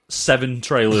than 7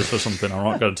 trailers for something, I'm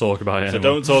not going to talk about it So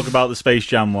anymore. don't talk about the Space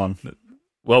Jam one.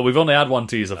 Well, we've only had one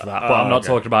teaser for that, but I'm not okay.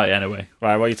 talking about it anyway.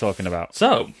 Right, what are you talking about?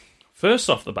 So, first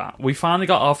off the bat, we finally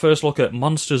got our first look at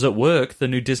Monsters at Work, the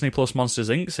new Disney Plus Monsters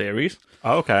Inc. series.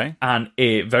 Oh, okay. And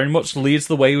it very much leads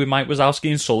the way with Mike Wazowski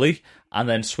and Sully, and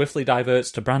then swiftly diverts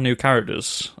to brand new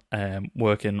characters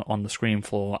working on the screen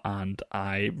floor. And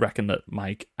I reckon that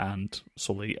Mike and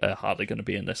Sully are hardly going to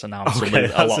be in this, and now I'm suddenly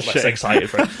that's a a lot less shame. excited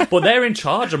for it. But they're in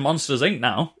charge of Monsters Inc.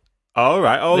 now. Oh,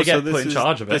 right. Oh, They so get this put in is,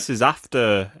 charge of it. This is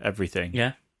after everything.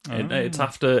 Yeah. It's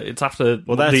after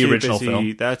Well, they're the too original busy,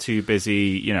 film. They're too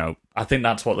busy, I think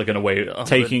that's what they're going to wait.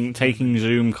 taking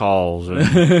Zoom calls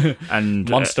and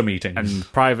monster meetings. and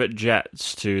private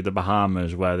jets to the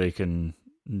Bahamas where they can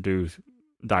do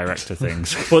director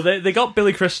things. But they got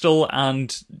Billy Crystal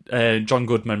and John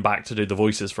Goodman back to do the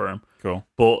voices for him. Cool.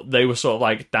 But they were sort of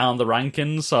like down the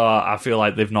rankings, so I feel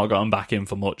like they've not gotten back in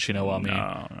for much, you know what I mean?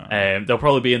 No. They'll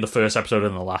probably be in the first episode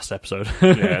and the last episode.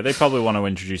 Yeah, they probably want to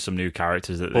introduce some new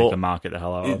characters that they Well, can market the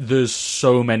hell out of. There's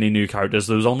so many new characters.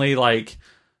 There was only like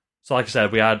I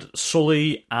said, we had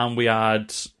Sully and we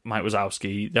had Mike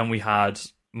Wazowski. Then we had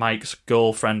Mike's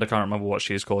girlfriend. I can't remember what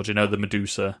she's called. You know, the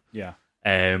Medusa. Yeah.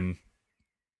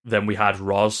 Then we had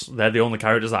Roz. They're the only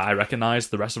characters that I recognise.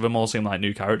 The rest of them all seem like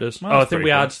new characters. Well, I that's think pretty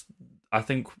we cool. had. I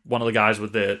think one of the guys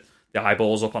with the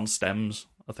eyeballs up on stems,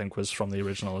 I think, was from the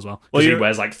original as well. Well, Because he you're-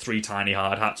 wears like 3 tiny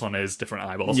hard hats on his different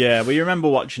eyeballs. Yeah, but you remember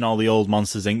watching all the old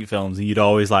Monsters Inc. films, and you'd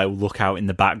always like look out in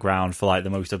the background for like the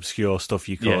most obscure stuff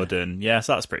you could, and yes,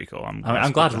 that's pretty cool.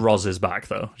 I'm glad Roz is back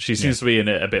though. She seems to be in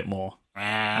it a bit more.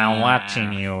 I'm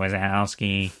watching you,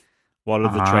 Wazowski. What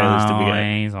are the trailers did we get?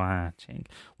 Always watching.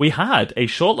 We had a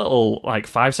short little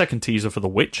 5-second teaser for The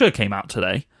Witcher came out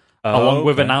today, along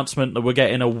with okay. announcement that we're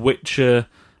getting a Witcher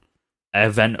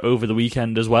event over the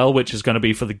weekend as well, which is going to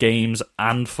be for the games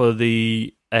and for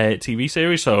the TV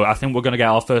series. So I think we're going to get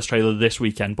our first trailer this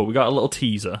weekend, but we got a little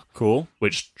teaser, Cool.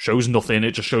 which shows nothing.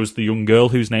 It just shows the young girl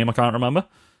whose name I can't remember.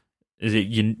 Is it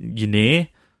Yennefer?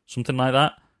 Something like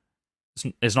that?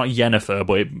 It's not Yennefer,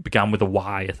 but it began with a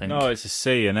Y, I think. No, it's a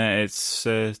C, isn't it?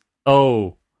 It's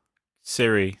Oh,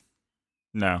 Siri.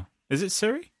 No. Is it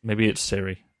Siri? maybe it's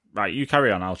Siri. Right, you carry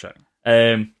on, I'll check.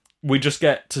 We just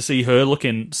get to see her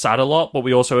looking sad a lot, but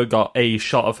we also got a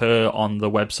shot of her on the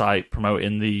website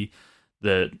promoting the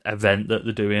event that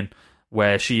they're doing,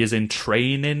 where she is in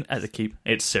training at the keep.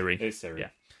 It's Siri. It's Siri. Yeah,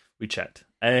 we checked.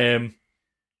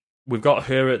 We've got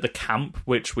her at the camp,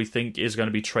 which we think is going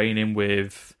to be training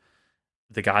with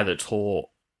the guy that taught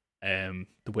The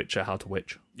Witcher how to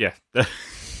witch. Yeah.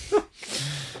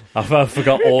 I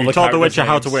forgot all You the told the characters' Witcher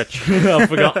how names. to witch. I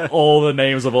forgot all the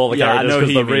names of all the characters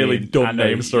because they're really dumb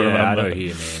names to remember. I know who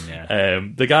you mean, yeah.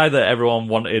 The guy that everyone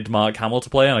wanted Mark Hamill to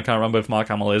play, and I can't remember if Mark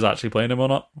Hamill is actually playing him or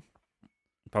not.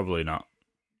 Probably not.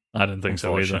 I didn't think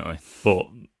so either. Unfortunately.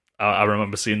 But I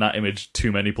remember seeing that image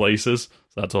too many places,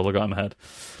 so that's all I got in my head.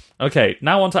 Okay,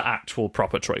 now on to actual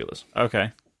proper trailers.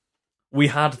 Okay. We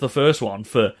had the first one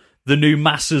for the new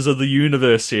Masters of the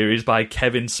Universe series by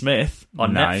Kevin Smith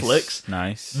on Netflix.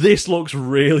 Nice. This looks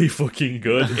really fucking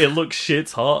good. It looks shit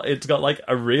hot. It's got like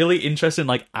a really interesting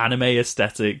like anime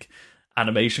aesthetic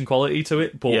animation quality to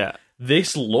it, but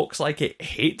this looks like it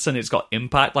hits and it's got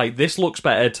impact. Like this looks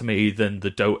better to me than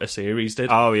the Dota series did.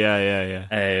 Oh, yeah.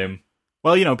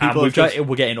 Well, people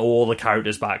we're getting all the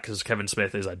characters back because Kevin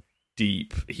Smith is a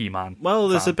deep He-Man. Well,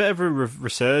 there's fan. a bit of a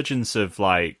resurgence of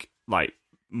like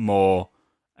more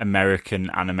American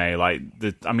anime. Like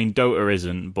Dota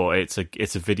isn't, but it's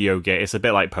a video game. It's a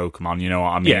bit like Pokemon. You know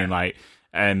what I mean? Yeah. Like,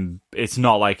 it's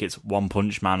not like it's One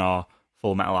Punch Man or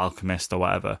Full Metal Alchemist or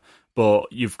whatever.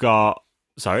 But you've got.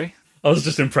 Sorry. I was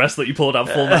just impressed that you pulled out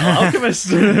Full Metal Alchemist.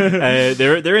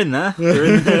 They're in there.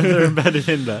 They're embedded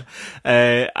in there.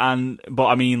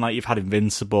 But you've had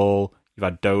Invincible. You've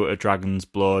had Dota, Dragon's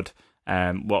Blood.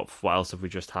 What else have we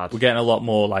just had? We're getting a lot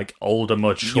more like older,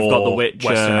 mature. You've got The Witcher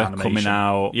Western animation coming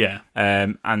out. Yeah.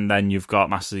 And then you've got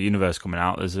Masters of the Universe coming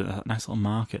out. There's a nice little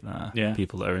market there. Yeah.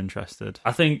 People that are interested.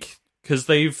 I think because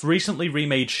they've recently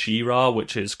remade She-Ra,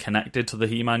 which is connected to the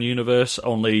He-Man universe,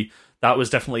 only that was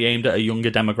definitely aimed at a younger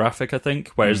demographic, I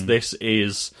think. Whereas this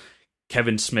is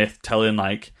Kevin Smith telling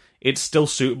like it's still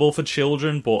suitable for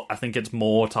children, but I think it's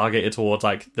more targeted towards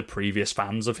like the previous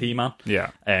fans of He-Man.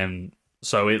 Yeah.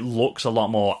 So it looks a lot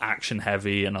more action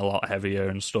heavy and a lot heavier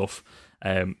and stuff.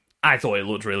 I thought it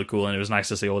looked really cool and it was nice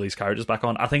to see all these characters back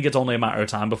on. I think it's only a matter of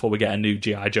time before we get a new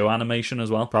G.I. Joe animation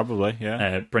as well. Probably,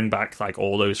 yeah. Bring back like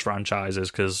all those franchises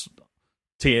because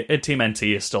Team NT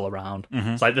is still around.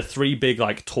 Mm-hmm. It's like the three big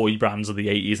like toy brands of the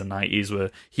 80s and 90s were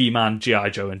He-Man, G.I.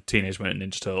 Joe, and Teenage Mutant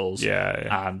Ninja Turtles.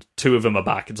 Yeah. And two of them are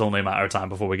back. It's only a matter of time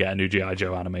before we get a new G.I.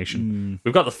 Joe animation.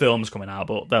 We've got the films coming out,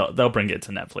 but they'll bring it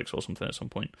to Netflix or something at some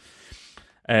point.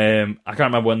 I can't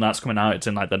remember when that's coming out. It's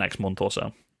in like the next month or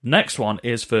so. Next one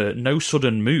is for No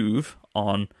Sudden Move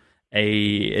on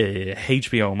a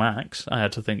HBO Max. I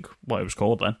had to think what it was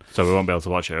called then. So we won't be able to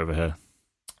watch it over here.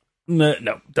 No,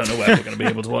 don't know where we're going to be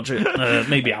able to watch it.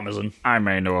 Maybe Amazon. I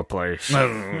may know a place.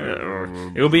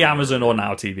 It will be Amazon or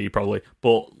Now TV probably.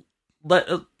 But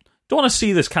don't want to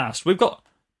see this cast. We've got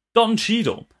Don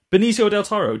Cheadle, Benicio del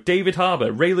Toro, David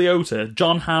Harbour, Ray Liotta,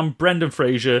 John Hamm, Brendan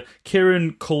Fraser,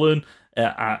 Kieran Cullen,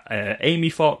 Amy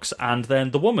Fox, and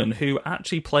then the woman who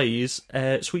actually plays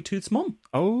Sweet Tooth's mum.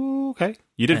 Oh, okay.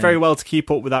 You did very well to keep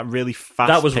up with that really fast.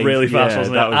 That was really fast,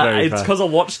 wasn't it? That was very it's fast. because I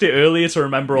watched it earlier to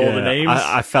remember all the names.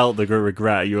 I felt the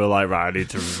regret. You were like, right, I need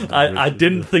to... I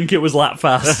didn't think it was that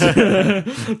fast,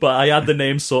 but I had the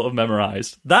names sort of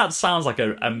memorised. That sounds like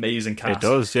an amazing cast. It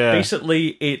does, yeah. Basically,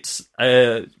 it's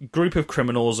a group of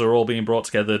criminals are all being brought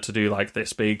together to do like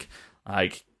this big,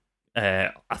 like,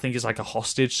 I think it's like a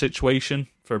hostage situation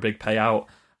for a big payout,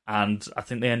 and I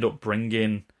think they end up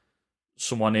bringing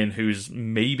someone in who's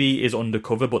maybe is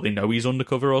undercover, but they know he's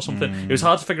undercover or something. It was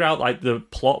hard to figure out like the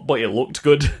plot, but it looked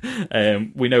good.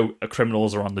 We know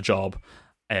criminals are on the job.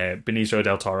 Benicio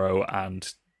del Toro and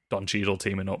Don Cheadle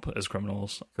teaming up as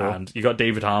criminals, and you got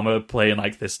David Harbour playing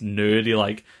like this nerdy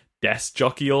like desk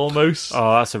jockey almost.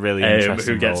 Oh, that's a really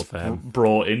interesting who gets role for him.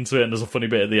 brought into it. And there's a funny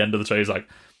bit at the end of the trailer. He's like,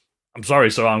 "I'm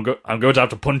sorry, sir. I'm going to have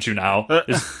to punch you now.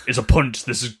 It's a punch.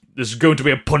 This is going to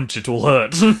be a punch. It will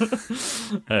hurt."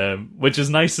 Which is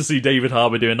nice to see David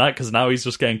Harbour doing that because now he's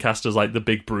just getting cast as like the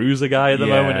big bruiser guy at the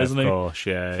moment, isn't he? Of course,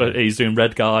 yeah. But he's doing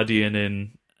Red Guardian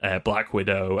in Black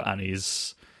Widow, and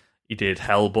he did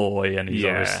Hellboy, and he's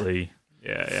obviously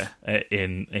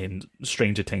in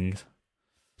Stranger Things.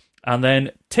 And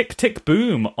then Tick Tick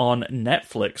Boom on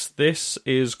Netflix. This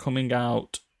is coming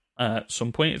out at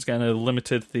some point. It's getting a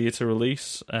limited theatre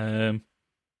release. It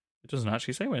doesn't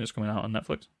actually say when it's coming out on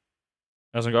Netflix.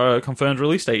 It hasn't got a confirmed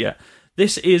release date yet.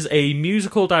 This is a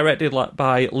musical directed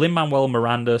by Lin-Manuel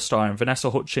Miranda, starring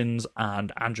Vanessa Hudgens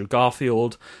and Andrew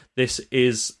Garfield. This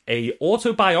is a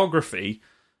autobiography,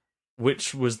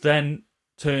 which was then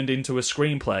turned into a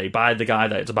screenplay by the guy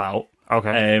that it's about.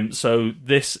 Okay. So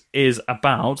this is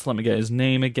about, let me get his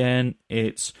name again.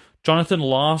 It's Jonathan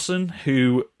Larson,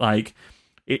 who I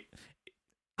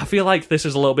feel like this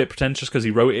is a little bit pretentious because he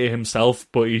wrote it himself,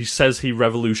 but he says he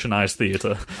revolutionized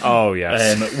theatre. Oh,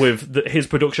 yes. With his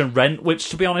production Rent, which,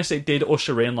 to be honest, it did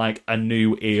usher in like a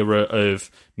new era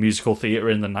of musical theatre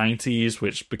in the 90s,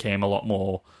 which became a lot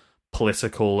more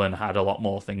political and had a lot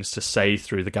more things to say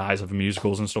through the guise of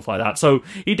musicals and stuff like that. So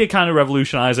he did kind of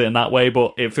revolutionize it in that way,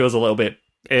 but it feels a little bit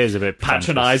It is a bit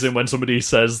patronizing when somebody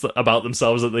says about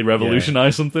themselves that they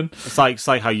revolutionize something. It's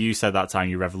like how you said that time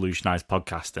you revolutionized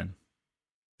podcasting.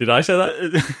 Did I say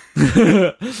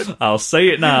that? I'll say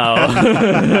it now.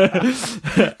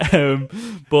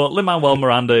 But Lin-Manuel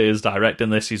Miranda is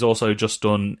directing this. He's also just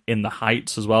done In the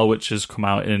Heights as well, which has come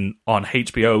out on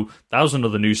HBO. That was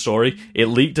another news story. It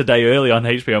leaked a day early on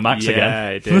HBO Max again. Yeah,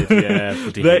 it did. Yeah,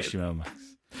 bloody HBO Max.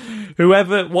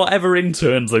 Whatever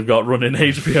interns they've got running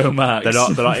HBO Max, They're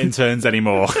not interns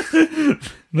anymore.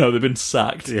 No, they've been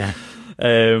sacked. Yeah.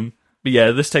 But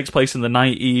yeah, this takes place in the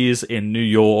 90s in New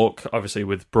York, obviously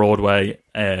with Broadway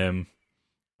and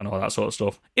all that sort of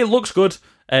stuff. It looks good.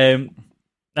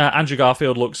 Andrew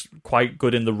Garfield looks quite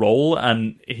good in the role,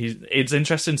 and it's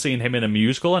interesting seeing him in a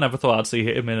musical. I never thought I'd see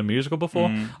him in a musical before.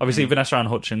 Obviously, Vanessa Ann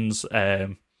Hutchins,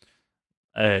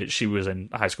 she was in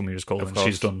High School Musical, and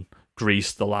she's done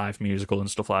Grease, the live musical, and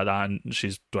stuff like that, and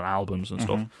she's done albums and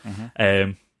stuff.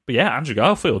 But yeah, Andrew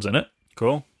Garfield's in it.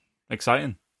 Cool.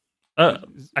 Exciting.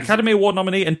 Academy Award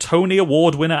nominee and Tony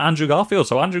Award winner Andrew Garfield.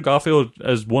 So Andrew Garfield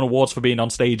has won awards for being on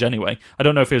stage anyway. I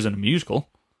don't know if he was in a musical.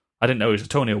 I didn't know he was a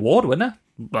Tony Award winner.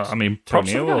 But, I mean,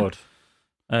 Tony Award.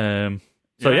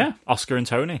 Yeah. Oscar and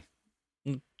Tony.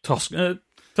 Tosca.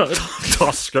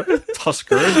 Tosca.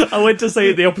 I went to say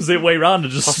it the opposite way round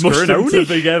and just Oscar smushed and them Oni.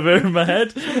 together in my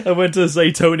head. I went to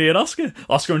say Tony and Oscar.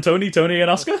 Oscar and Tony, Tony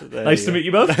and Oscar. Nice to meet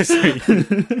you both. Nice to meet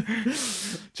you.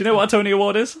 Do you know what a Tony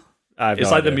Award is?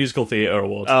 It's like the musical theatre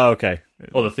awards. Oh, okay.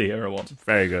 Or the theatre awards.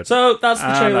 Very good. So that's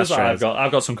the trailers that's that I've trailers. got.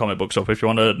 I've got some comic books up if you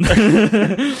want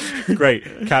to.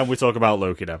 Great. Can we talk about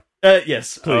Loki now?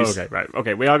 Yes, please. Oh, okay, right.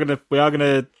 Okay, we are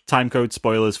gonna time code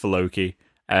spoilers for Loki.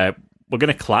 We're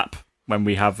gonna clap when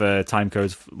we have time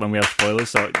codes when we have spoilers.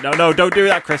 So no, don't do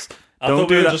that, Chris. I Don't thought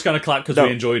do we were that. just going to clap because No.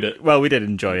 we enjoyed it. Well, we did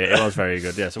enjoy it. It was very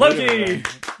good. Yeah. So Loki!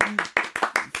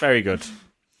 very good.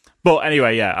 But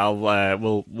anyway, yeah, I'll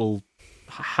we'll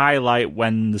highlight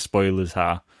when the spoilers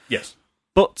are. Yes.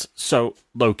 But so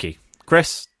Loki,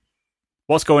 Chris,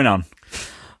 what's going on?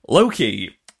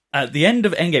 Loki, at the end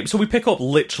of Endgame, so we pick up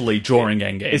literally during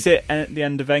Endgame. Is it at the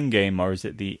end of Endgame or is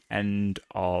it the end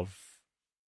of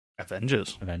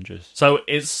Avengers? So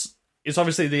it's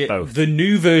obviously Both. the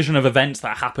new version of events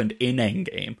that happened in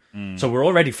Endgame. So we're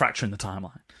already fracturing the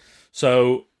timeline.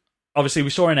 So obviously we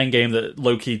saw in Endgame that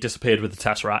Loki disappeared with the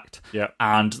Tesseract. Yeah.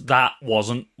 And that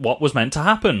wasn't what was meant to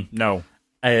happen. No.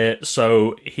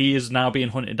 So he is now being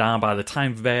hunted down by the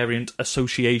Time Variant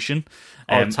Association.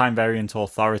 Time Variant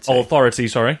Authority. Authority,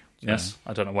 sorry. Yes,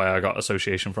 I don't know where I got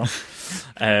association from.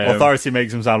 Authority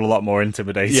makes them sound a lot more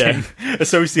intimidating. Yeah.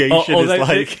 Association is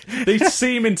like... They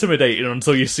seem intimidating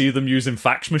until you see them using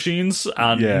fax machines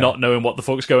and not knowing what the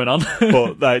fuck's going on.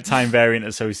 But like Time Variant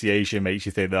Association makes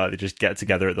you think that they just get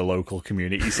together at the local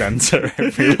community centre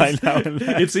every now and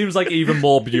then. It seems like even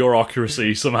more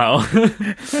bureaucracy somehow.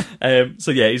 So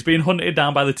yeah, he's being hunted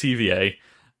down by the TVA.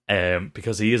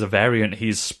 Because he is a variant.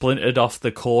 He's splintered off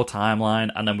the core timeline,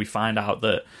 and then we find out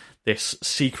that this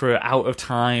secret out of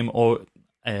time or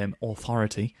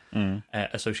authority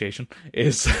association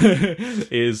is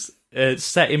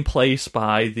set in place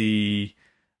by the,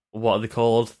 what are they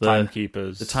called?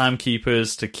 Timekeepers. The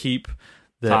timekeepers to keep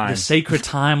the sacred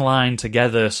timeline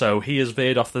together. So he has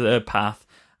veered off the path,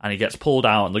 and he gets pulled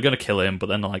out, and they're going to kill him. But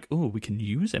then they're like, "Oh, we can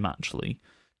use him actually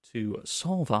to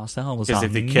solve ourselves." Because our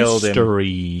if they killed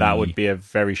mystery." him, that would be a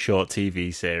very short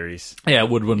TV series. Yeah, it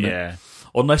would, wouldn't it? Yeah.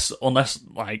 Unless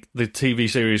like the TV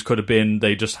series could have been,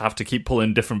 they just have to keep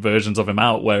pulling different versions of him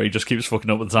out where he just keeps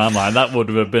fucking up with the timeline. That would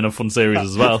have been a fun series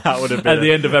as well. That would have been at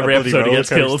the end of every episode he gets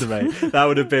killed. Mate. That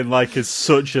would have been like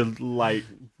such a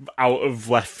out of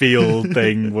left field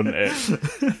thing, wouldn't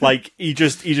it? Like he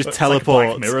just teleports. Like a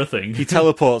Black Mirror thing. He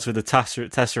teleports with the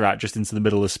Tesseract just into the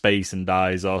middle of space and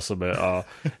dies, or something, or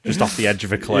just off the edge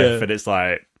of a cliff, and it's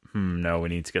like, no, we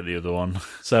need to get the other one.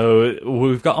 So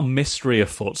we've got a mystery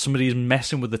afoot. Somebody's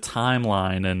messing with the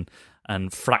timeline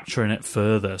and fracturing it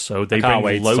further. So they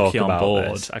bring Loki on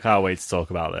board. I can't wait to talk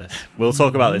about this. We'll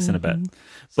talk about this in a bit. But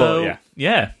So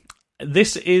yeah,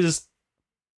 this is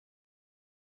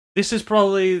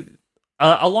probably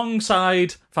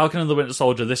alongside Falcon and the Winter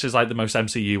Soldier. This is like the most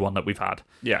MCU one that we've had.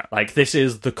 Yeah, like this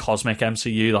is the cosmic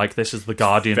MCU. Like this is the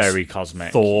Guardians, very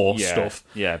cosmic Thor stuff.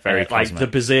 Yeah, very cosmic.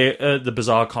 Like the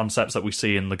bizarre concepts that we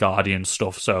see in the Guardian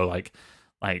stuff. So like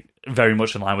very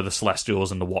much in line with the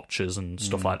Celestials and the Watchers and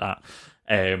stuff like that.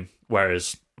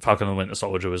 Whereas Falcon and the Winter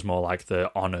Soldier was more like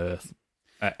the on Earth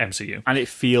MCU, and it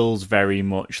feels very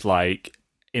much like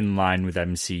in line with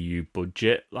MCU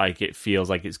budget. Like, it feels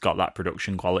like it's got that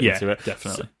production quality Yeah, to it.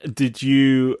 definitely. So, did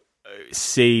you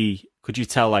see, could you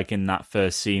tell, like, in that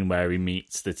first scene where he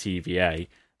meets the TVA,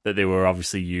 that they were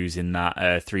obviously using that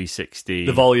 360...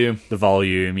 The volume. The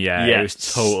volume, yeah. It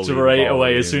was totally straight the away,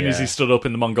 volume, as soon as he yeah. stood up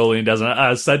in the Mongolian desert,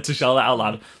 I said to Charlotte out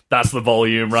loud, that's the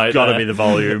volume right It's gotta there. be the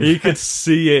volume. You could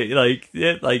see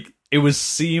it, like it was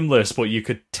seamless, but you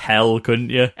could tell, couldn't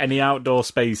you? Any outdoor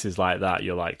spaces like that,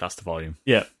 you're like, that's the volume.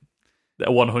 Yeah.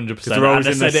 100%. They're always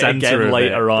And in I the said it centre again of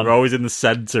later it. on. They're always in the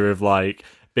centre of, like,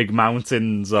 big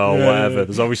mountains or whatever.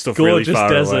 There's always stuff Gorgeous really far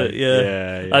desert, away.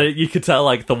 yeah. And you could tell,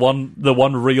 like, the one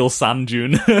real sand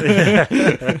dune.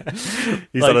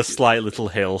 He's on a slight little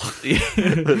hill.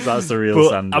 That's the real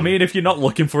sand. I mean, if you're not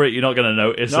looking for it, you're not going to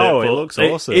notice it. No, it but looks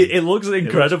awesome. It looks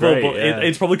incredible, great, but yeah.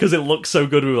 it's probably because it looks so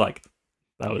good. We were like,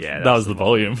 that was the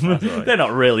volume. right. They're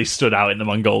not really stood out in the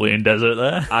Mongolian desert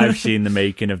there. I've seen the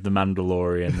making of The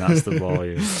Mandalorian. That's the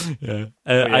volume. Yeah.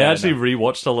 yeah, I actually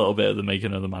rewatched a little bit of the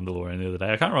making of the Mandalorian the other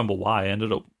day. I can't remember why. I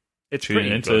ended up It's tuning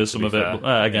pretty into good, some to of be it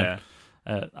fair. again.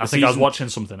 Yeah. I think I was season- watching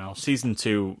something else. Season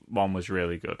 2 one was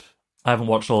really good. I haven't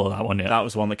watched all of that one yet. That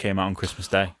was the one that came out on Christmas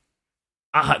Day.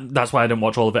 That's why I didn't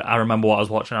watch all of it. I remember what I was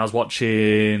watching. I was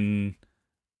watching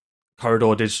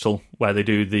Corridor Digital, where they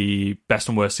do the best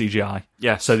and worst CGI.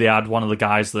 Yeah. So they had one of the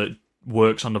guys that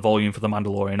works on the volume for The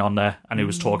Mandalorian on there, and he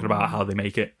was talking about how they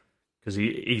make it. Because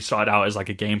he started out as like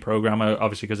a game programmer,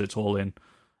 obviously because it's all in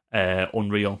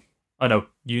Unreal. Oh no,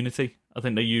 Unity, I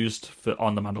think they used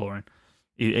on The Mandalorian.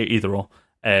 Either or.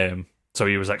 So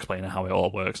he was explaining how it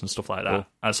all works and stuff like that. Cool.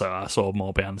 And so I saw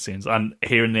more behind the scenes. And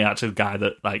hearing the actual guy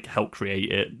that like helped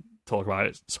create it talk about it,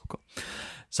 it's so cool.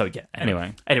 So yeah,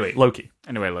 anyway, Loki.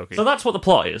 Anyway, Loki. So that's what the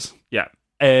plot is. yeah.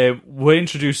 We're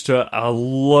introduced to a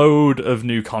load of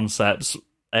new concepts.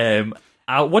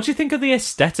 What do you think of the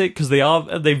aesthetic? Because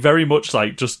they very much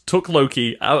like just took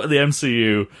Loki out of the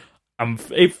MCU, and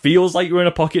it feels like you're in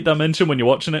a pocket dimension when you're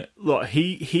watching it. Look,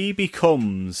 he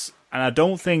becomes, and I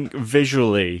don't think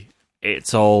visually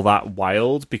it's all that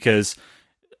wild, because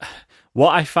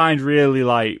what I find really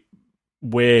like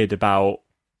weird about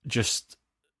just,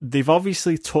 they've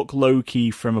obviously took Loki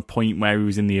from a point where he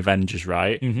was in the Avengers,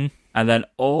 right? Mm-hmm. And then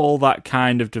all that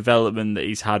kind of development that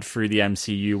he's had through the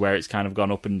MCU, where it's kind of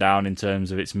gone up and down in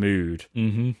terms of its mood.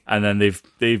 Mm-hmm. And then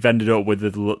they've ended up with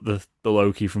the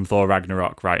Loki from Thor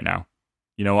Ragnarok right now.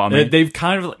 You know what I mean? They've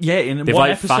kind of in They've one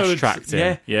like episode, fast tracked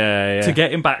him. Yeah. to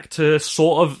get him back to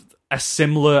sort of a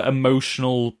similar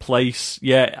emotional place.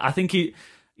 Yeah, I think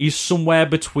he's somewhere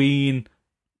between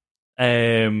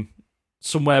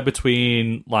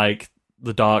like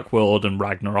the Dark World and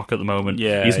Ragnarok at the moment.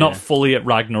 Yeah, he's not yeah. fully at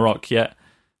Ragnarok yet,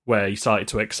 where he started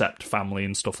to accept family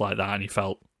and stuff like that, and he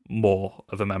felt more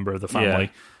of a member of the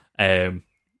family.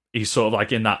 He's sort of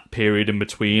like in that period in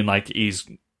between. Like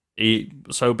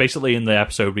so basically in the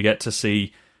episode we get to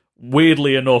see,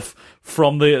 weirdly enough,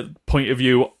 from the point of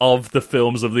view of the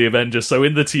films of the Avengers. So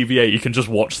in the TVA you can just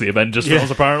watch the Avengers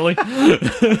films apparently.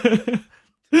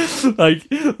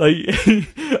 like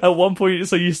at one point,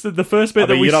 so you said the first bit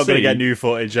that we you're not see, going to get new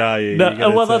footage, are you? no, You're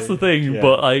gonna well, that's the thing. yeah.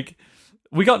 But like,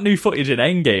 we got new footage in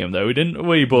Endgame, though, didn't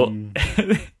we? But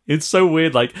it's so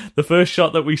weird. Like, the first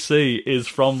shot that we see is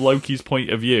from Loki's point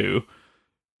of view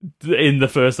in the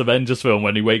first Avengers film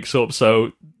when he wakes up.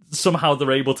 So somehow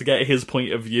they're able to get his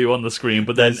point of view on the screen,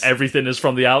 but then everything is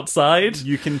from the outside.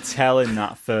 You can tell in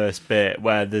that first bit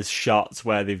where there's shots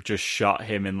where they've just shot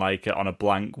him in like on a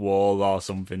blank wall or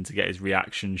something to get his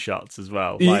reaction shots as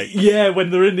well. Like, Yeah, when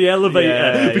they're in the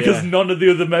elevator, because none of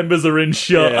the other members are in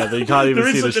shot. Yeah, you can't even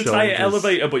they're see in the such a tight shoulders.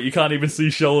 elevator, but you can't even see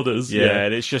shoulders. yeah,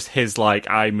 and it's just his like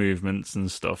eye movements and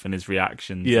stuff and his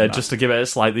reactions. Yeah, and just to give it a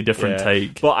slightly different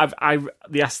take. But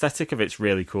the aesthetic of it's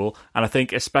really cool, and I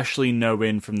think especially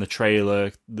knowing from the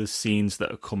trailer the scenes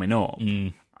that are coming up,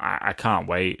 I can't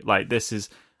wait. Like, this is,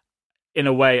 in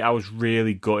a way, I was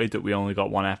really gutted that we only got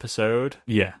one episode,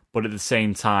 Yeah. but at the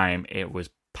same time, it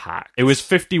was packed. It was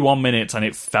 51 minutes, and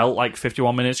it felt like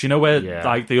 51 minutes. You know where, Yeah.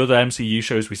 like, the other MCU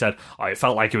shows we said, it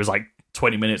felt like it was, like,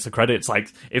 20 minutes of credits.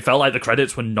 Like, it felt like the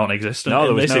credits were non-existent. No, there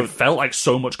in was this, no- it felt like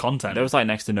so much content. There was like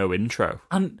next to no intro.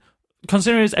 And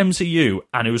considering it's MCU,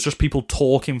 and it was just people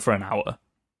talking for an hour,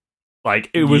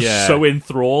 like, it was Yeah. so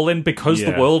enthralling because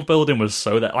the Yeah. world building was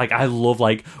so that, like, I love,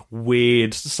 like,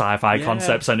 weird sci-fi Yeah.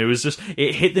 concepts, and it was just,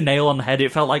 it hit the nail on the head.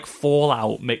 It felt like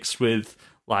Fallout mixed with,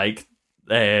 like,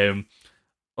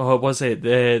 was it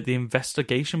the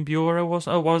Investigation Bureau? What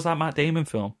was that Matt Damon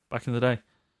film back in the day?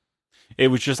 It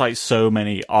was just like so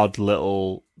many odd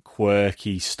little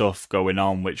quirky stuff going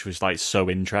on, which was like so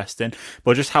interesting.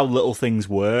 But just how little things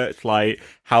worked, like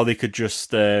how they could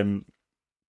just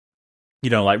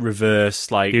like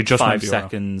reverse like The adjustment 5 bureau.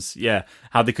 seconds. Yeah,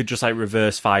 how they could just like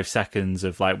reverse 5 seconds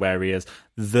of like where he is.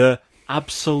 The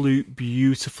absolute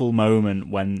beautiful moment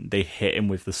when they hit him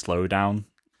with the slowdown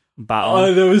battle.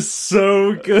 Oh, that was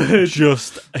so good.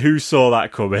 Just who saw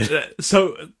that coming?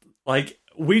 So, like,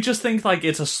 we just think like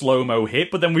it's a slow-mo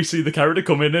hit, but then we see the character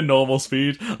come in normal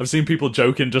speed. I've seen people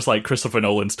joking just like Christopher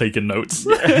Nolan's taking notes.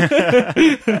 But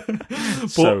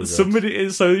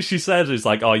so she said it's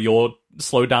like, oh, you're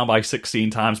slowed down by 16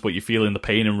 times, but you're feeling the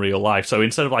pain in real life. So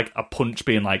instead of like a punch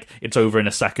being like it's over in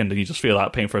a second and you just feel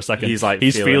that pain for a second, he's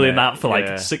feeling that for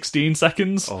like 16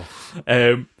 seconds.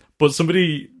 But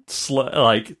somebody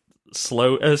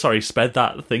sped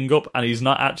that thing up, and he's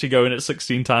not actually going at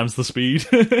 16 times the speed.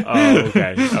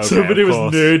 Okay. Somebody was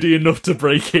nerdy enough to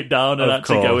break it down and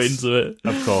actually go into it.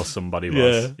 Of course, somebody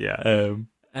was. Yeah.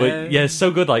 But yeah, it's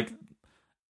so good. Like,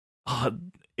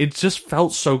 it just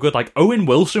felt so good. Like, Owen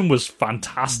Wilson was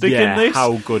fantastic in this.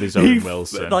 How good is Owen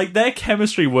Wilson? Like, their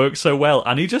chemistry works so well,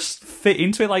 and he just fit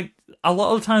into it. Like, a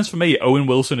lot of the times for me, Owen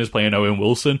Wilson is playing Owen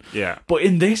Wilson. Yeah. But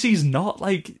in this, he's not.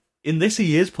 Like, in this,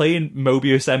 he is playing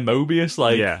Mobius and Mobius.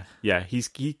 Like, yeah,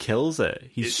 he kills it.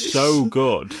 He's so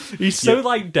good. He's so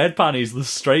like deadpan. He's the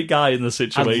straight guy in the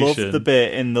situation. I love the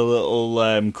bit in the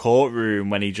little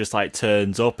courtroom when he just like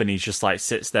turns up and he just like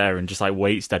sits there and just like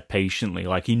waits dead patiently.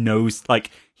 Like he knows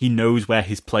where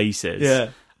his place is. Yeah,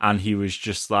 and he was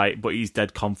just like, but he's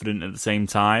dead confident at the same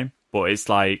time. But it's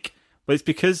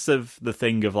because of the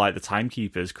thing of like the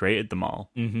timekeepers created them all.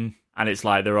 Mm-hmm. And it's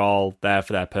like they're all there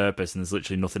for their purpose, and there's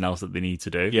literally nothing else that they need to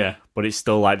do. Yeah. But it's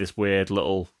still like this weird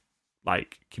little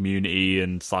like community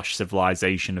and /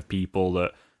 civilization of people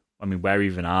that, I mean, where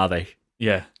even are they?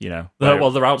 Yeah. You know?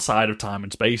 They're outside of time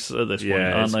and space at this point,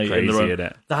 aren't they? Crazy, isn't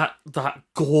it? That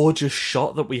gorgeous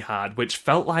shot that we had, which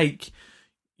felt like,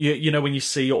 you know, when you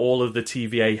see all of the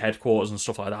TVA headquarters and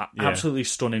stuff like that, absolutely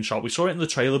stunning shot. We saw it in the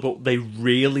trailer, but they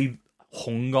really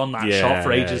hung on that shot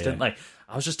for ages, didn't they?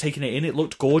 I was just taking it in. It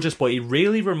looked gorgeous, but it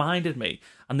really reminded me,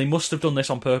 and they must have done this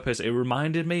on purpose, it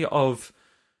reminded me of,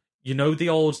 you know, the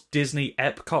old Disney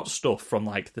Epcot stuff from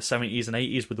like the 70s and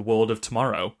 80s with the World of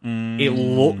Tomorrow. It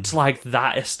looked like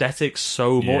that aesthetic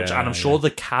so much, and I'm sure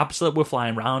the cabs that were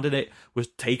flying around in it was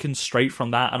taken straight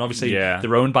from that, and obviously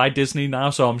they're owned by Disney now,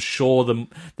 so I'm sure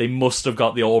they must have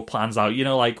got the old plans out. You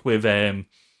know, like with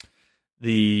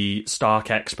the Stark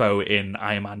Expo in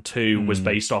Iron Man 2 was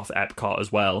based off Epcot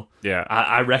as well. Yeah.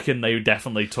 I reckon they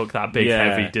definitely took that big,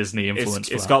 heavy Disney influence.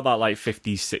 It's got that like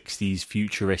 50s, 60s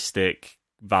futuristic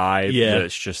vibe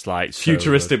that's just like so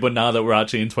futuristic, good. But now that we're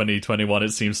actually in 2021, it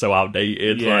seems so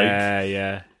outdated.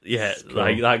 Yeah, cool.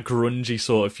 Like that grungy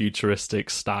sort of futuristic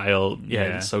style.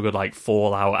 Yeah, it's so good, like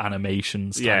Fallout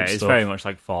animations. It's stuff. very much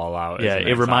like Fallout. Yeah,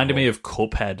 it reminded me of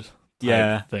Cuphead.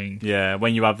 Thing. Yeah,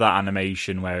 when you have that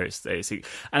animation where it's and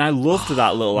I loved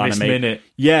that little animation.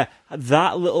 Yeah,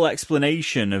 that little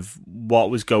explanation of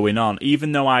what was going on,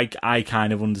 even though I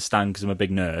kind of understand because I'm a big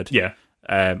nerd. Yeah.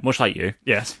 Much like you.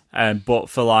 Yes. But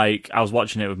for like, I was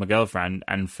watching it with my girlfriend,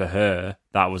 and for her,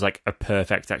 that was like a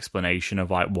perfect explanation of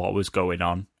like what was going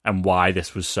on and why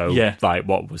this was so like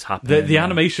what was happening. The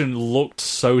animation looked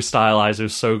so stylized, it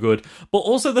was so good. But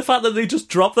also the fact that they just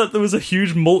dropped that there was a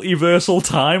huge multiversal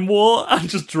time war and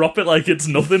just drop it like it's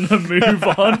nothing and move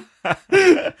on.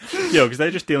 Because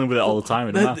they're just dealing with it all the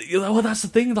time. Well, that's the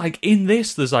thing. Like in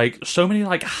this, there's like so many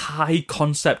like high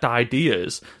concept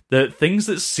ideas that things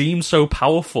that seem so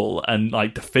powerful and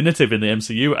like definitive in the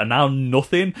MCU are now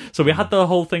nothing. So we had the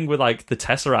whole thing with like the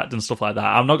Tesseract and stuff like that.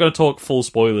 I'm not going to talk full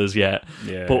spoilers yet,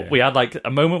 but we had like a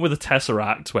moment with the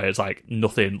Tesseract where it's like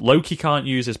nothing. Loki can't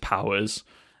use his powers.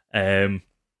 What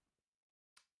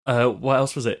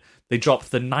else was it? They dropped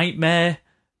the Nightmare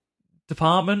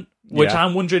department, which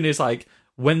I'm wondering is like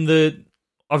when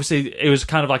obviously it was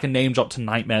kind of like a name drop to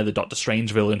Nightmare, the Doctor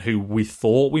Strange villain who we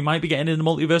thought we might be getting in the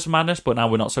Multiverse of Madness, but now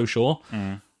we're not so sure.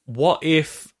 What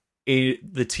if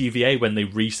the TVA, when they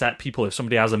reset people, if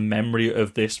somebody has a memory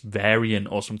of this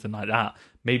variant or something like that,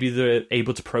 maybe they're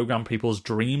able to program people's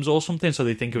dreams or something, so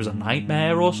they think it was a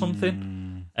nightmare or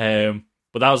something.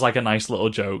 But that was like a nice little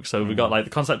joke. So we've got like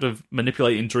the concept of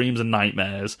manipulating dreams and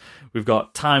nightmares. We've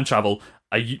got time travel,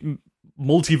 a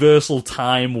multiversal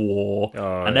time war,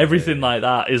 and everything like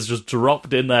that is just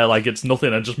dropped in there like it's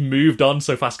nothing and just moved on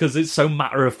so fast because it's so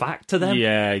matter of fact to them.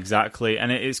 Yeah, exactly.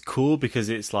 And it's cool because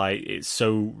it's like it's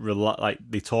so like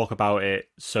they talk about it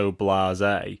so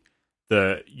blasé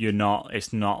that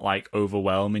it's not like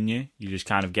overwhelming you. You're just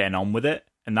kind of getting on with it.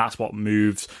 And that's what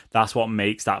makes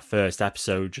that first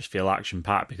episode just feel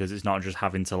action-packed, because it's not just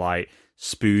having to, like,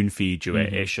 spoon-feed you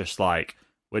it. It's just like,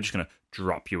 we're just going to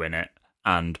drop you in it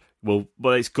and well,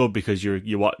 it's good because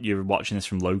you're watching this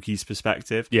from Loki's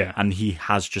perspective, Yeah. and he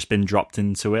has just been dropped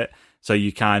into it, so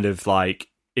you kind of like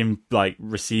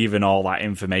receiving all that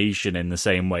information in the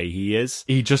same way he is.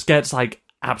 He just gets like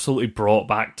absolutely brought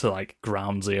back to like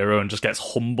ground zero and just gets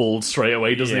humbled straight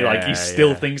away, doesn't he? Like he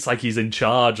still thinks like he's in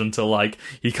charge until like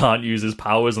he can't use his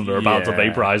powers and they're about to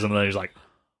vaporize him, and then he's like,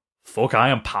 fuck, I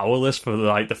am powerless for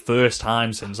like the first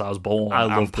time since I was born.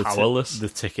 I'm powerless. The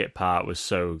ticket part was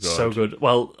so good. So good.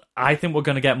 Well, I think we're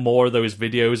going to get more of those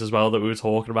videos as well that we were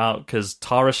talking about, because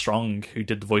Tara Strong, who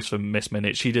did the voice for Miss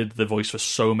Minute, she did the voice for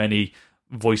so many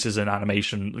voices in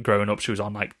animation growing up. She was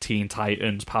on like Teen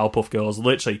Titans, Powerpuff Girls,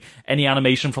 literally any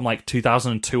animation from like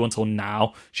 2002 until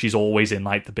now, she's always in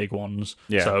like the big ones.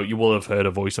 Yeah. So you will have heard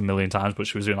her voice a million times, but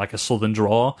she was doing like a southern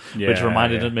drawl, which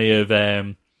reminded me of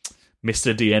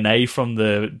Mr. DNA from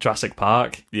the Jurassic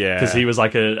Park. Yeah. Because he was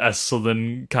like a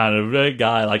southern kind of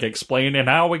guy, like explaining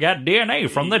how we got DNA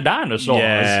from the dinosaurs.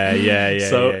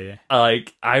 Yeah.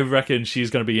 Like, I reckon she's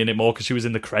going to be in it more because she was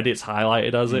in the credits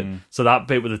highlighted as it. So that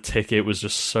bit with the ticket was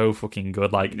just so fucking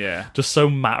good. Like, just so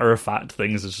matter of fact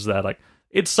things. It's just there, like,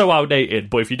 it's so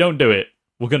outdated, but if you don't do it,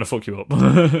 we're going to fuck you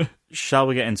up. Shall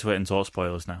we get into it and talk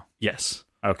spoilers now? Yes.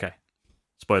 Okay.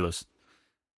 Spoilers.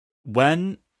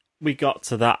 When we got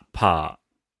to that part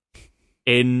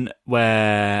in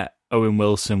where Owen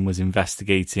Wilson was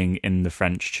investigating in the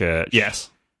French church.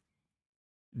 Yes.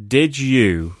 Did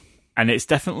you, and it's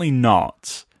definitely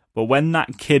not, but when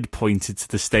that kid pointed to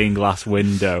the stained glass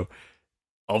window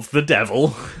of the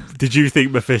devil, did you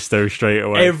think Mephisto straight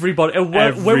away? Everybody.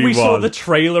 When we saw the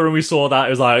trailer and we saw that,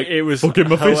 it was fucking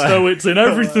Mephisto. It's in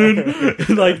everything.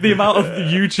 Like the amount of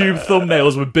YouTube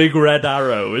thumbnails with big red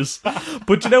arrows.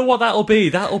 But you know what that'll be?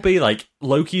 That'll be like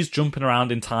Loki's jumping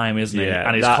around in time, isn't it?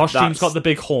 And his costume's got the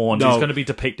big horns. He's going to be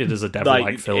depicted as a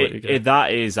devil-like figure.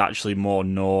 That is actually more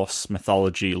Norse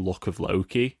mythology look of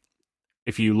Loki.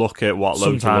 If you look at what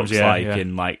Loki looks like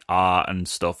in like art and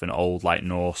stuff, and old like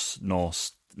Norse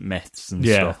myths and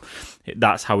stuff,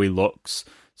 that's how he looks.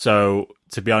 So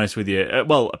to be honest with you,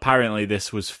 well, apparently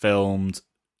this was filmed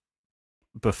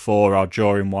before or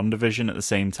during WandaVision at the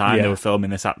same time. They were filming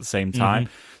this at the same time.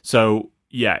 So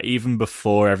yeah, even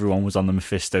before everyone was on the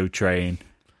Mephisto train,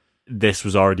 this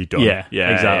was already done. Yeah,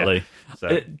 exactly.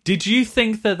 So. Did you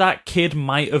think that kid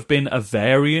might have been a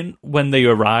variant when they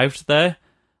arrived there?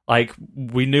 Like,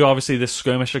 we knew obviously this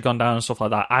skirmish had gone down and stuff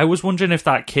like that. I was wondering if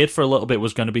that kid for a little bit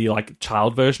was going to be like a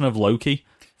child version of Loki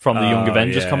from the Young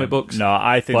Avengers comic books. No,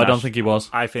 I don't think he was.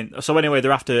 I think so. Anyway,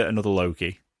 they're after another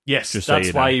Loki. Yes,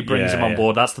 that's why he brings him on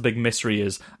board. That's the big mystery,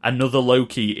 is another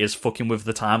Loki is fucking with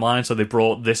the timeline, so they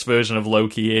brought this version of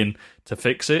Loki in to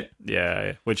fix it.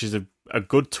 Yeah, which is a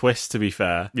good twist, to be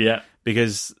fair. Yeah.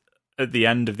 Because at the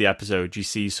end of the episode, you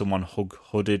see someone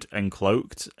hooded and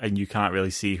cloaked, and you can't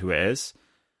really see who it is.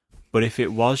 But if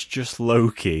it was just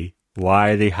Loki, why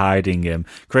are they hiding him?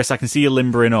 Chris, I can see you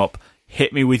limbering up.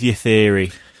 Hit me with your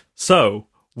theory. So,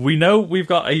 we know we've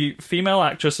got a female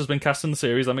actress has been cast in the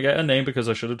series. Let me get her name because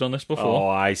I should have done this before. Oh,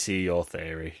 I see your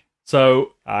theory.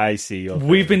 So, I see your theory.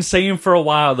 We've been saying for a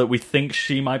while that we think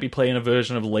she might be playing a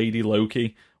version of Lady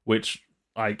Loki, which,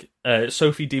 like,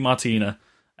 Sophie DiMartino.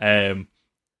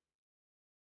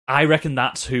 I reckon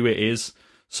that's who it is.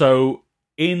 So,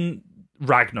 in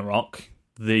Ragnarok,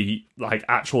 the like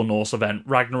actual Norse event,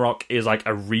 Ragnarok is like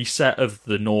a reset of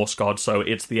the Norse gods. So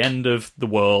it's the end of the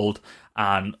world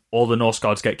and all the Norse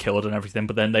gods get killed and everything,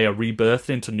 but then they are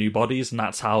rebirthed into new bodies, and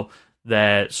that's how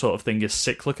their sort of thing is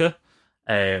cyclica,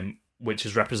 which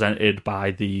is represented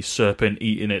by the serpent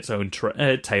eating its own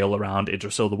tail around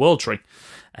Yggdrasil, the world tree.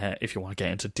 If you want to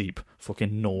get into deep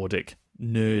fucking Nordic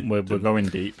nerd, we're going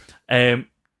deep.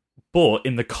 But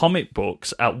in the comic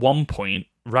books, at one point,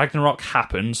 Ragnarok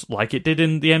happens like it did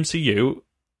in the MCU,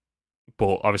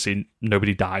 but obviously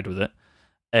nobody died with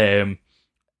it.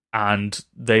 And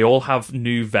they all have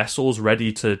new vessels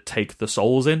ready to take the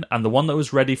souls in, and the one that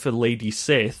was ready for Lady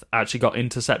Sif actually got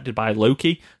intercepted by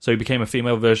Loki, so he became a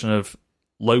female version of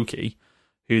Loki,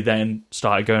 who then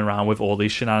started going around with all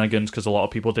these shenanigans because a lot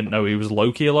of people didn't know he was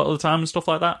Loki a lot of the time and stuff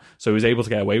like that, so he was able to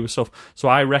get away with stuff. So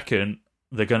I reckon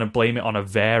they're going to blame it on a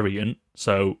variant.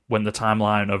 So when the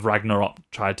timeline of Ragnarok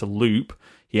tried to loop,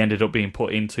 he ended up being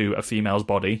put into a female's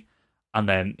body, and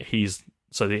then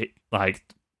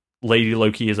Lady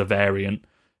Loki is a variant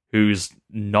who's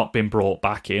not been brought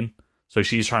back in. So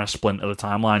she's trying to splinter the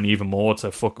timeline even more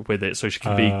to fuck with it, so she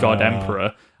can be God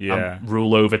Emperor and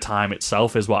rule over time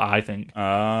itself, is what I think.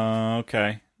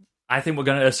 Okay. I think we're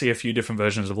going to see a few different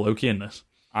versions of Loki in this.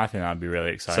 I think that'd be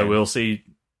really exciting. So we'll see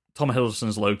Tom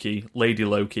Hiddleston's Loki, Lady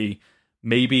Loki,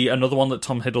 maybe another one that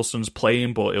Tom Hiddleston's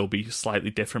playing, but it'll be slightly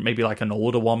different. Maybe like an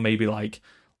older one. Maybe like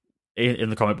in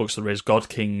the comic books there is God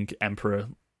King Emperor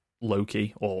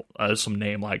Loki, or some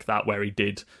name like that, where he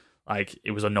did like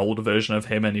it was an older version of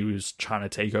him, and he was trying to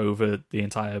take over the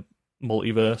entire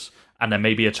multiverse, and then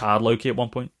maybe a child Loki at one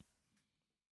point.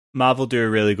 Marvel do a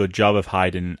really good job of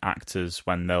hiding actors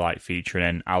when they're like featuring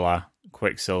in a la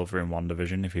Quicksilver in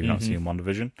WandaVision, if you've not seen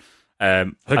WandaVision.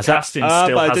 Her casting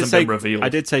still hasn't been revealed. I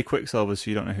did say Quicksilver, so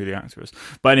you don't know who the actor is.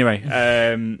 But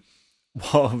anyway,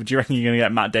 what do you reckon you're going to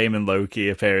get Matt Damon Loki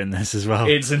appear in this as well?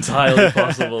 It's entirely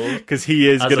possible. Because he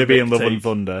is going to be in Love and take.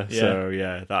 Thunder. Yeah. So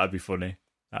yeah, that'd be funny.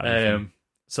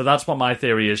 So that's what my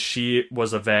theory is. She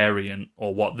was a variant,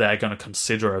 or what they're going to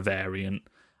consider a variant,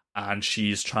 and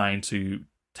she's trying to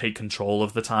take control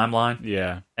of the timeline.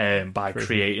 Yeah. By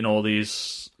creating all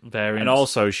these variants. And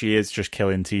also, she is just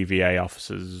killing TVA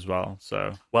officers as well.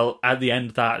 So, well, at the end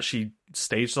of that, she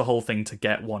staged the whole thing to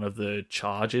get one of the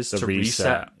charges to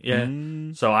reset. Yeah.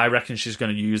 So I reckon she's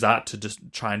going to use that to just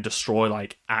try and destroy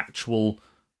like actual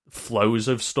flows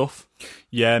of stuff.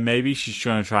 Yeah, maybe she's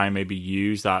going to try and maybe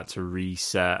use that to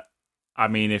reset. I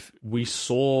mean, if we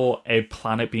saw a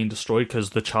planet being destroyed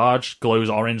because the charge glows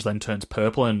orange, then turns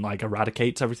purple and like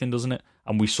eradicates everything, doesn't it?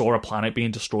 And we saw a planet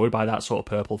being destroyed by that sort of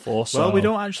purple force. Well, we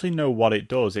don't actually know what it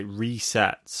does. It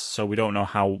resets, so we don't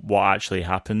know what actually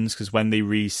happens, because when they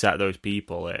reset those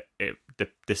people, it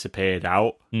disappeared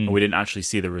out, and we didn't actually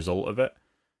see the result of it.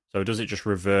 So does it just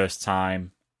reverse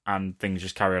time and things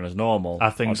just carry on as normal? I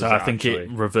think so. I think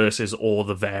it reverses all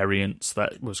the variants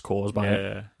that was caused by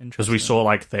it. Because we saw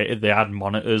like they had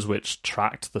monitors which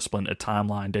tracked the splintered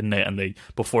timeline, didn't it? And they,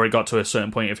 before it got to a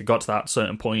certain point, if it got to that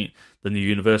certain point, then the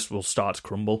universe will start to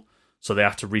crumble. So they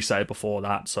have to reset it before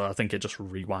that. So I think it just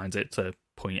rewinds it to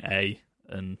point A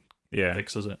and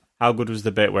fixes it. How good was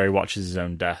the bit where he watches his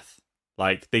own death?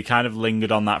 Like, they kind of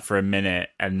lingered on that for a minute,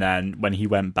 and then when he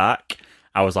went back,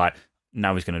 I was like,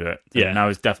 now he's going to do it. Yeah. Now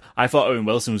he's I thought Owen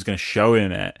Wilson was going to show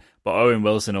him it, but Owen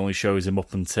Wilson only shows him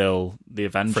up until the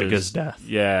Avengers. Frigga's death.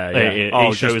 Yeah.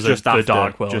 He shows just after, the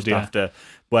Dark World, just after.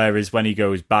 Whereas when he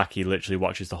goes back, he literally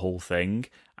watches the whole thing,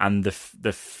 and the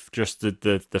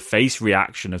face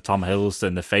reaction of Tom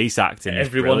Hiddleston, the face acting.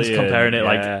 Everyone's comparing it.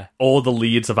 Like, all the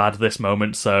leads have had this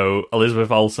moment. So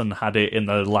Elizabeth Olsen had it in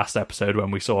the last episode when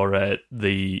we saw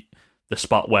the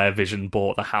spot where Vision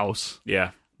bought the house.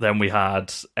 Yeah. Then we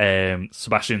had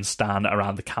Sebastian Stan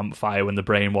around the campfire when the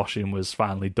brainwashing was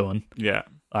finally done. Yeah.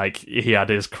 Like, he had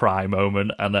his cry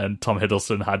moment, and then Tom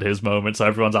Hiddleston had his moment. So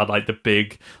everyone's had, like, the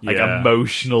big,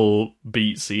 emotional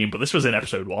beat scene. But this was in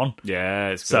episode 1. Yeah,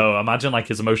 it's good. So imagine, like,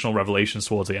 his emotional revelations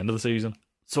towards the end of the season.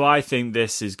 So I think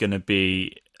this is going to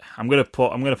be... I'm going to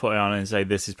put it on and say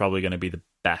this is probably going to be the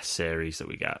best series that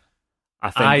we get.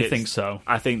 I think so.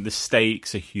 I think the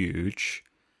stakes are huge.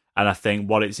 And I think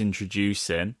what it's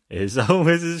introducing is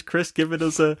this is Chris giving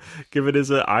us a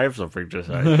I have something to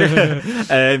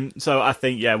say. So I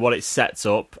think what it sets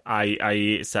up,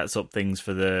 it sets up things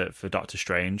for Doctor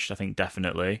Strange. I think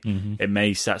definitely it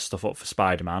may set stuff up for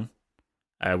Spider-Man,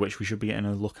 which we should be getting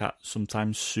a look at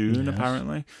sometime soon. Yes.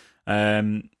 Apparently, I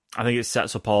think it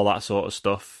sets up all that sort of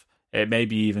stuff. It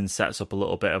maybe even sets up a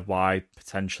little bit of why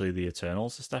potentially the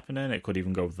Eternals are stepping in. It could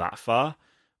even go that far.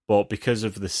 But because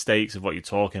of the stakes of what you're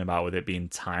talking about with it being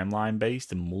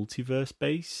timeline-based and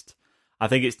multiverse-based, I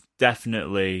think it's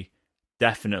definitely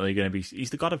going to be...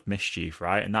 He's the god of mischief,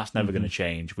 right? And that's never going to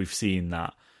change. We've seen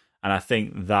that. And I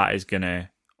think that is going to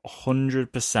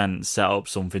 100% set up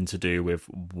something to do with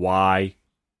why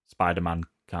Spider-Man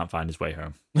can't find his way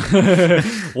home.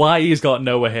 Why he's got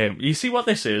nowhere home. You see what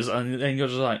this is, and then you're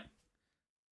just like,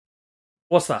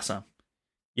 what's that, Sam?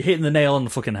 You're hitting the nail on the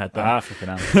fucking head there. Fucking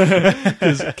hell.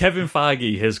 Because Kevin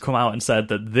Feige has come out and said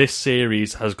that this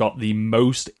series has got the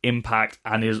most impact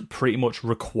and is pretty much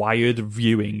required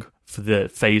viewing for the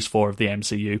Phase 4 of the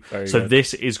MCU. So good.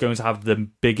 This is going to have the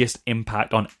biggest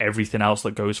impact on everything else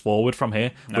that goes forward from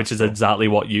here, which is exactly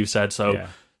what you said. So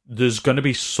there's going to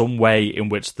be some way in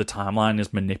which the timeline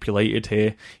is manipulated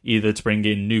here, either to bring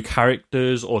in new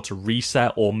characters or to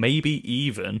reset, or maybe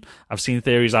even, I've seen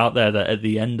theories out there that at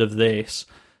the end of this,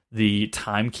 the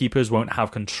timekeepers won't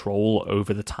have control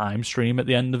over the time stream at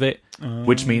the end of it,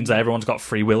 which means that everyone's got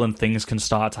free will and things can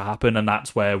start to happen, and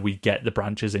that's where we get the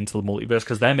branches into the multiverse,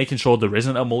 because they're making sure there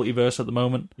isn't a multiverse at the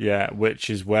moment. Yeah, which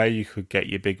is where you could get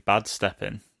your big bad step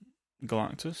in.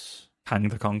 Galactus? Kang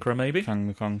the Conqueror, maybe? Kang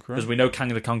the Conqueror. Because we know Kang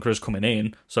the Conqueror is coming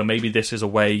in, so maybe this is a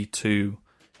way to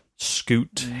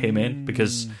scoot him in,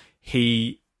 because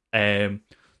he,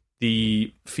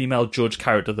 the female judge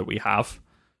character that we have,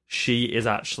 she is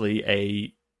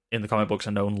actually in the comic books,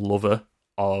 a known lover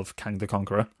of Kang the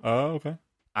Conqueror. Oh, okay.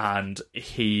 And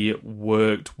he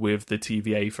worked with the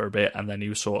TVA for a bit, and then he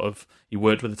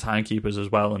worked with the Timekeepers as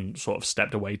well, and sort of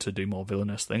stepped away to do more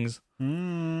villainous things.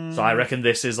 So I reckon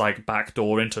this is like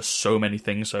backdoor into so many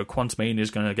things. So Quantumania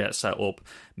is going to get set up.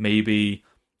 Maybe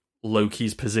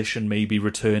Loki's position may be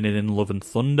returning in Love and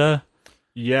Thunder.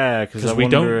 Yeah, because we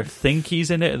don't think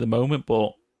he's in it at the moment,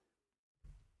 but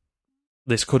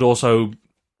this could also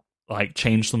like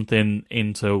change something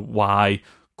into why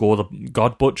Gore the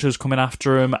God Butcher's coming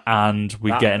after him, and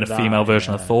we're getting a female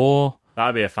version of Thor.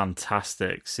 That'd be a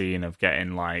fantastic scene of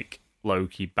getting like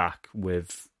Loki back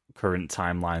with current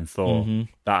timeline Thor.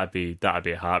 That'd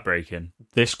be heartbreaking.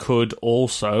 This could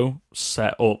also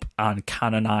set up and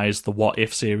canonize the What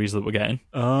If series that we're getting.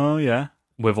 Oh yeah,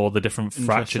 with all the different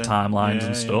fractured timelines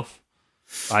and stuff.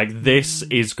 Like this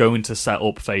is going to set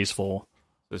up Phase 4.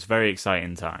 It's a very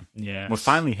exciting time. Yeah, we're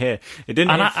finally here. It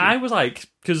didn't. And I was like,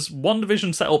 because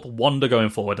WandaVision set up Wanda going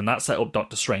forward, and that set up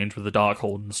Doctor Strange with the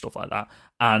Darkhold and stuff like that.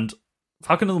 And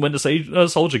Falcon and the Winter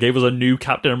Soldier gave us a new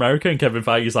Captain America, and Kevin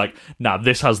Feige's like, nah,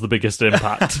 this has the biggest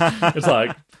impact. It's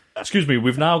like, excuse me,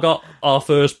 we've now got our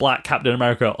first black Captain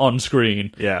America on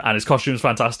screen, and his costume's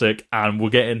fantastic, and we're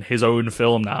getting his own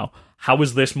film now. How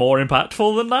is this more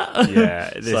impactful than that? Yeah,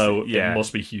 it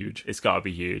must be huge. It's got to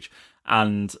be huge,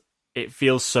 and it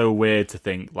feels so weird to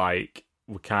think like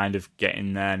we're kind of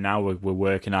getting there now. We're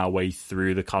working our way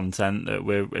through the content that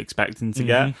we're expecting to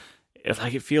get.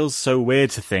 It feels so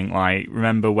weird to think like,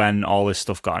 remember when all this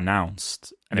stuff got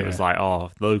announced and it was like,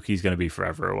 oh, Loki's going to be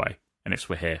forever away, and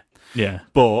we're here. Yeah.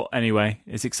 But anyway,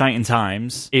 it's exciting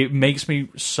times. It makes me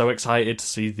so excited to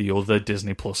see the other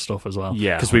Disney Plus stuff as well.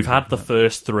 Yeah. Because we've had the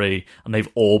first 3 and they've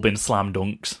all been slam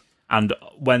dunks. And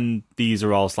when these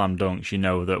are all slam dunks, you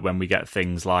know that when we get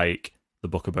things like the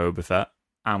Book of Boba Fett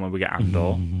and when we get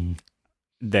Andor,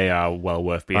 they are well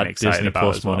worth being excited Disney about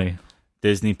Plus as well. money.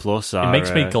 Disney Plus are... It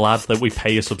makes me glad that we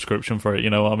pay a subscription for it, you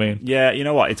know what I mean? Yeah, you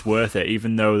know what? It's worth it.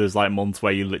 Even though there's like months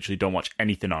where you literally don't watch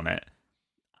anything on it,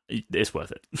 it's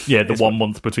worth it. Yeah, the 1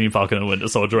 month between Falcon and Winter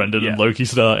Soldier ended and Loki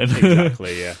starting.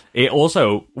 Exactly, yeah. It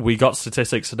also, we got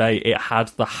statistics today, it had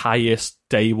the highest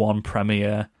day one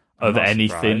premiere of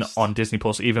anything on Disney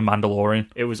Plus, even Mandalorian.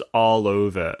 It was all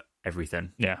over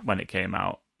everything when it came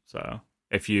out. So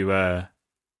if you've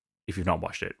not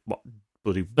watched it,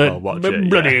 bloody well watch it.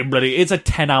 Bloody, it's a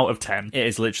 10 out of 10. It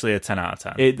is literally a 10 out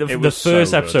of 10. The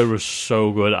first episode was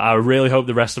so good. I really hope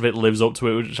the rest of it lives up to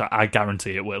it, which I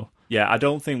guarantee it will. Yeah, I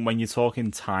don't think when you're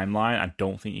talking timeline, I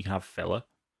don't think you can have filler.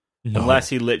 No. Unless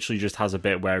he literally just has a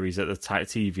bit where he's at the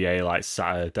TVA, like,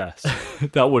 sat at a desk.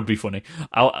 That would be funny.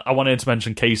 I wanted to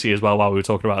mention Casey as well while we were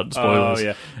talking about spoilers. Oh,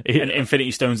 yeah. And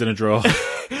Infinity Stones in a drawer.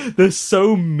 They're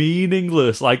so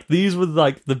meaningless. Like, these were,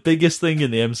 like, the biggest thing in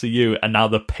the MCU, and now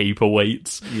the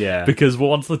paperweights. Yeah. Because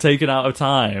once they're taken out of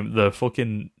time, they're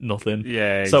fucking nothing.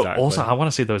 Yeah, exactly. So, also, I want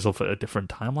to see those up at different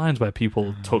timelines where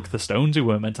people took the stones who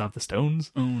weren't meant to have the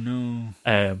stones. Oh,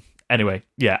 no. Anyway,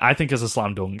 yeah, I think it's a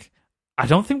slam dunk. I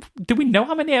don't think... Do we know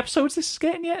how many episodes this is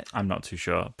getting yet? I'm not too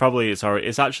sure. Probably it's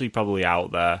actually probably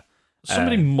out there.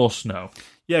 Somebody must know.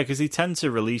 Yeah, because they tend to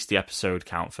release the episode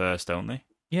count first, don't they?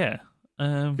 Yeah.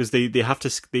 Because they'll have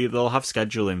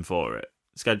scheduling for it.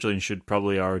 Scheduling should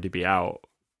probably already be out.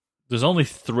 There's only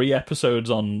 3 episodes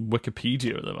on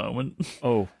Wikipedia at the moment.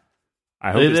 Oh.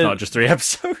 I hope it's not just 3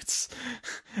 episodes.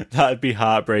 That'd be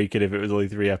heartbreaking if it was only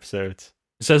 3 episodes.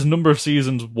 It says number of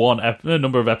seasons 1,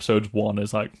 number of episodes 1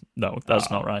 is like, no,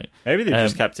 that's not right. Maybe they've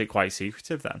just kept it quite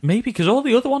secretive then. Maybe, because all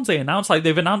the other ones they announced, like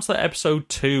they've announced that episode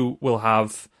 2 will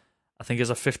have, I think it's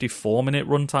a 54-minute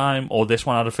runtime, or this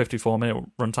one had a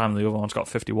 54-minute runtime and the other one's got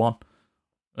 51.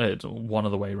 It's one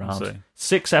other way around.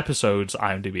 6 episodes,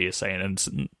 IMDb is saying,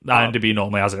 and IMDb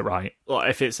normally has it right. Well,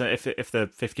 if they're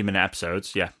 50-minute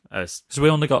episodes, yeah. Because we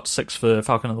only got 6 for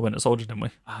Falcon and the Winter Soldier, didn't we?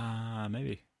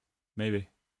 Maybe.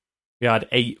 We had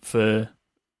 8 for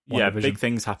WandaVision. Big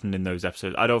things happened in those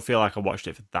episodes. I don't feel like I watched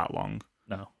it for that long.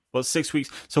 No. Well, 6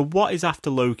 weeks. So what is after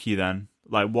Loki then?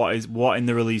 Like, what in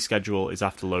the release schedule is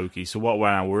after Loki? So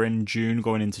we're in June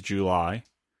going into July.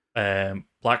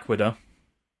 Black Widow.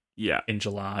 Yeah. In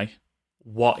July.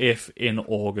 What If in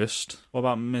August. What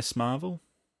about Miss Marvel?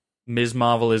 Ms.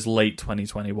 Marvel is late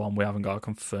 2021. We haven't got a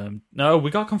confirmed... No,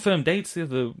 we got confirmed dates the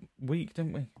other week,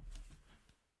 didn't we?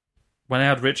 When I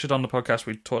had Richard on the podcast,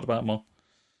 we talked about it more.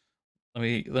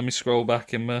 Let me scroll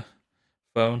back in my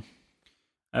phone.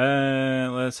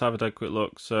 Let's have a quick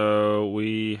look. So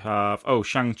we have... Oh,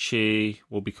 Shang-Chi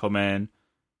will be coming.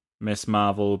 Miss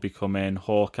Marvel will be coming.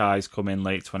 Hawkeye's coming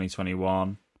late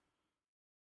 2021.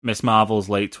 Miss Marvel's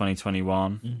late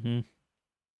 2021. Mm-hmm.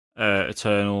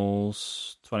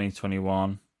 Eternals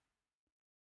 2021.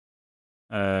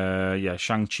 Yeah,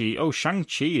 Shang-Chi. Oh,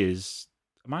 Shang-Chi is...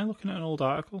 Am I looking at an old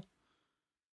article?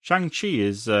 Shang-Chi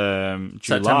is July.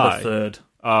 September 3rd.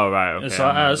 Oh, right, okay.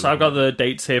 So I've got the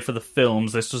dates here for the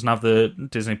films. This doesn't have the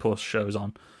Disney Plus shows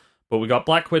on. But we got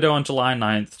Black Widow on July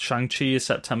 9th. Shang-Chi is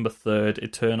September 3rd.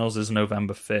 Eternals is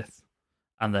November 5th.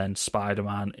 And then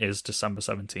Spider-Man is December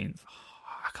 17th.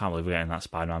 I can't believe we're getting that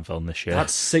Spider-Man film this year.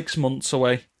 That's 6 months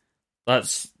away.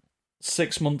 That's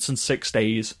 6 months and 6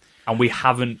 days. And we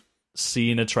haven't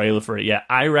seen a trailer for it yet.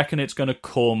 I reckon it's going to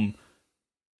come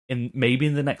maybe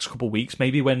in the next couple of weeks.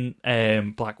 Maybe when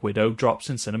Black Widow drops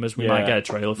in cinemas, we might get a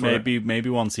trailer for it. Maybe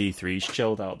once E3's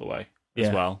chilled out of the way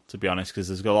as well, to be honest, because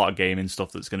there's a lot of gaming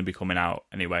stuff that's going to be coming out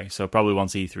anyway. So probably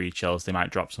once E3 chills, they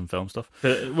might drop some film stuff.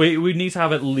 But we need to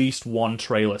have at least one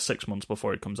trailer 6 months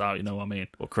before it comes out, you know what I mean?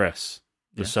 Well, Chris,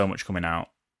 there's so much coming out.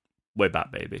 We're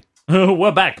back, baby.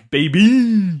 We're back,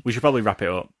 baby! We should probably wrap it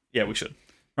up. Yeah, we should.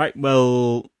 Right,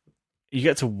 well, you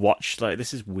get to watch,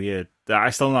 this is weird.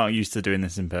 I'm still not used to doing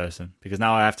this in person, because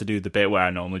now I have to do the bit where I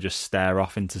normally just stare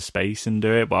off into space and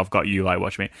do it, but I've got you,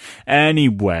 watching me.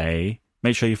 Anyway,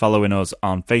 make sure you're following us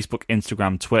on Facebook,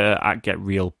 Instagram, Twitter, at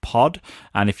GetRealPod,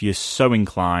 and if you're so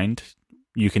inclined,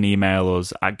 you can email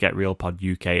us at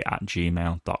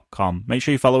getrealpoduk@gmail.com. Make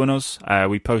sure you're following us.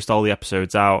 We post all the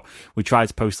episodes out. We try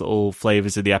to post little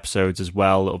flavours of the episodes as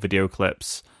well, little video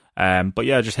clips. But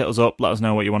yeah, just hit us up. Let us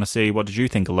know what you want to see. What did you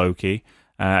think of Loki?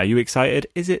 Are you excited?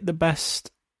 Is it the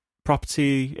best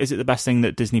property? Is it the best thing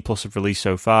that Disney Plus have released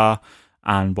so far?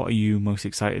 And what are you most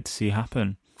excited to see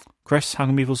happen? Chris, how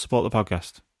can people support the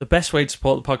podcast? The best way to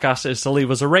support the podcast is to leave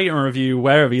us a rating and review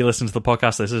wherever you listen to the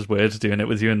podcast. This is weird doing it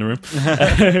with you in the room.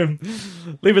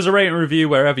 Leave us a rating and review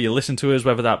wherever you listen to us,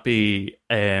 whether that be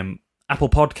Apple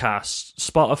Podcasts,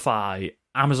 Spotify,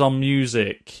 Amazon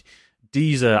Music,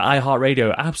 Deezer,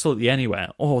 iHeartRadio, absolutely anywhere.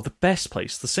 Or the best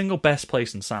place, the single best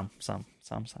place. And Sam. Sorry,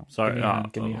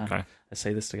 give me a hand. Okay. Let's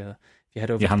say this together. If you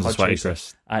head over your to hands are sweaty, Podchaser,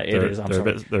 Chris. it is. I'm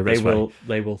sorry. They're a bit sweaty.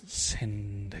 They will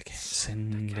syndicate.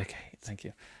 Thank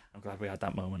you. I'm glad we had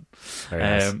that moment.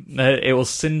 Nice. It will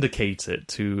syndicate it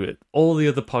to all the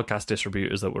other podcast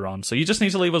distributors that we're on. So you just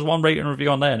need to leave us one rating and review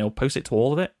on there, and it'll post it to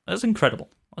all of it. That's incredible.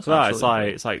 That's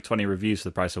it's like 20 reviews for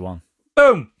the price of one.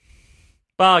 Boom,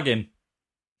 bargain.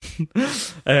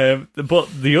 But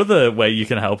the other way you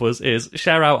can help us is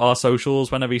share out our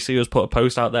socials. Whenever you see us put a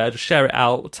post out there, just share it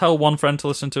out. Tell one friend to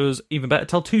listen to us. Even better,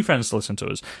 tell two friends to listen to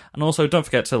us. And also, don't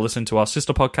forget to listen to our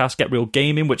sister podcast, Get Real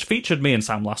Gaming, which featured me and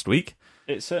Sam last week.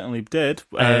 It certainly did.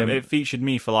 It featured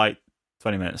me for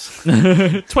 20 minutes.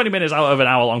 20 minutes out of an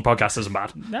hour-long podcast isn't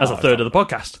bad. That's a third of the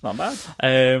podcast. Not bad.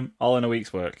 All in a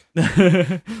week's work.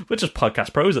 We're just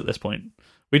podcast pros at this point.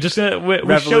 We just we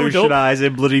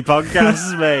revolutionising bloody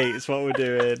podcasts, mate. It's what we're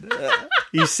doing.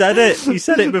 You said it. You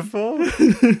said it before.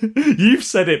 You've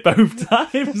said it both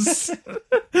times.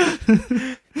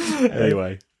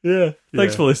 Anyway,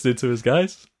 Thanks for listening to us,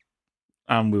 guys.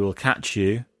 And we will catch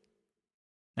you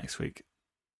next week.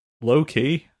 Low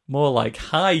key, more like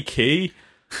high key.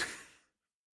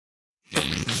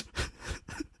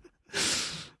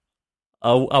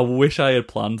 I wish I had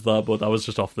planned that, but that was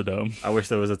just off the dome. I wish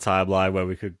there was a timeline where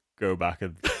we could go back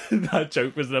and... That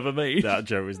joke was never made. That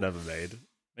joke was never made.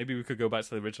 Maybe we could go back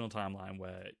to the original timeline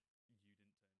where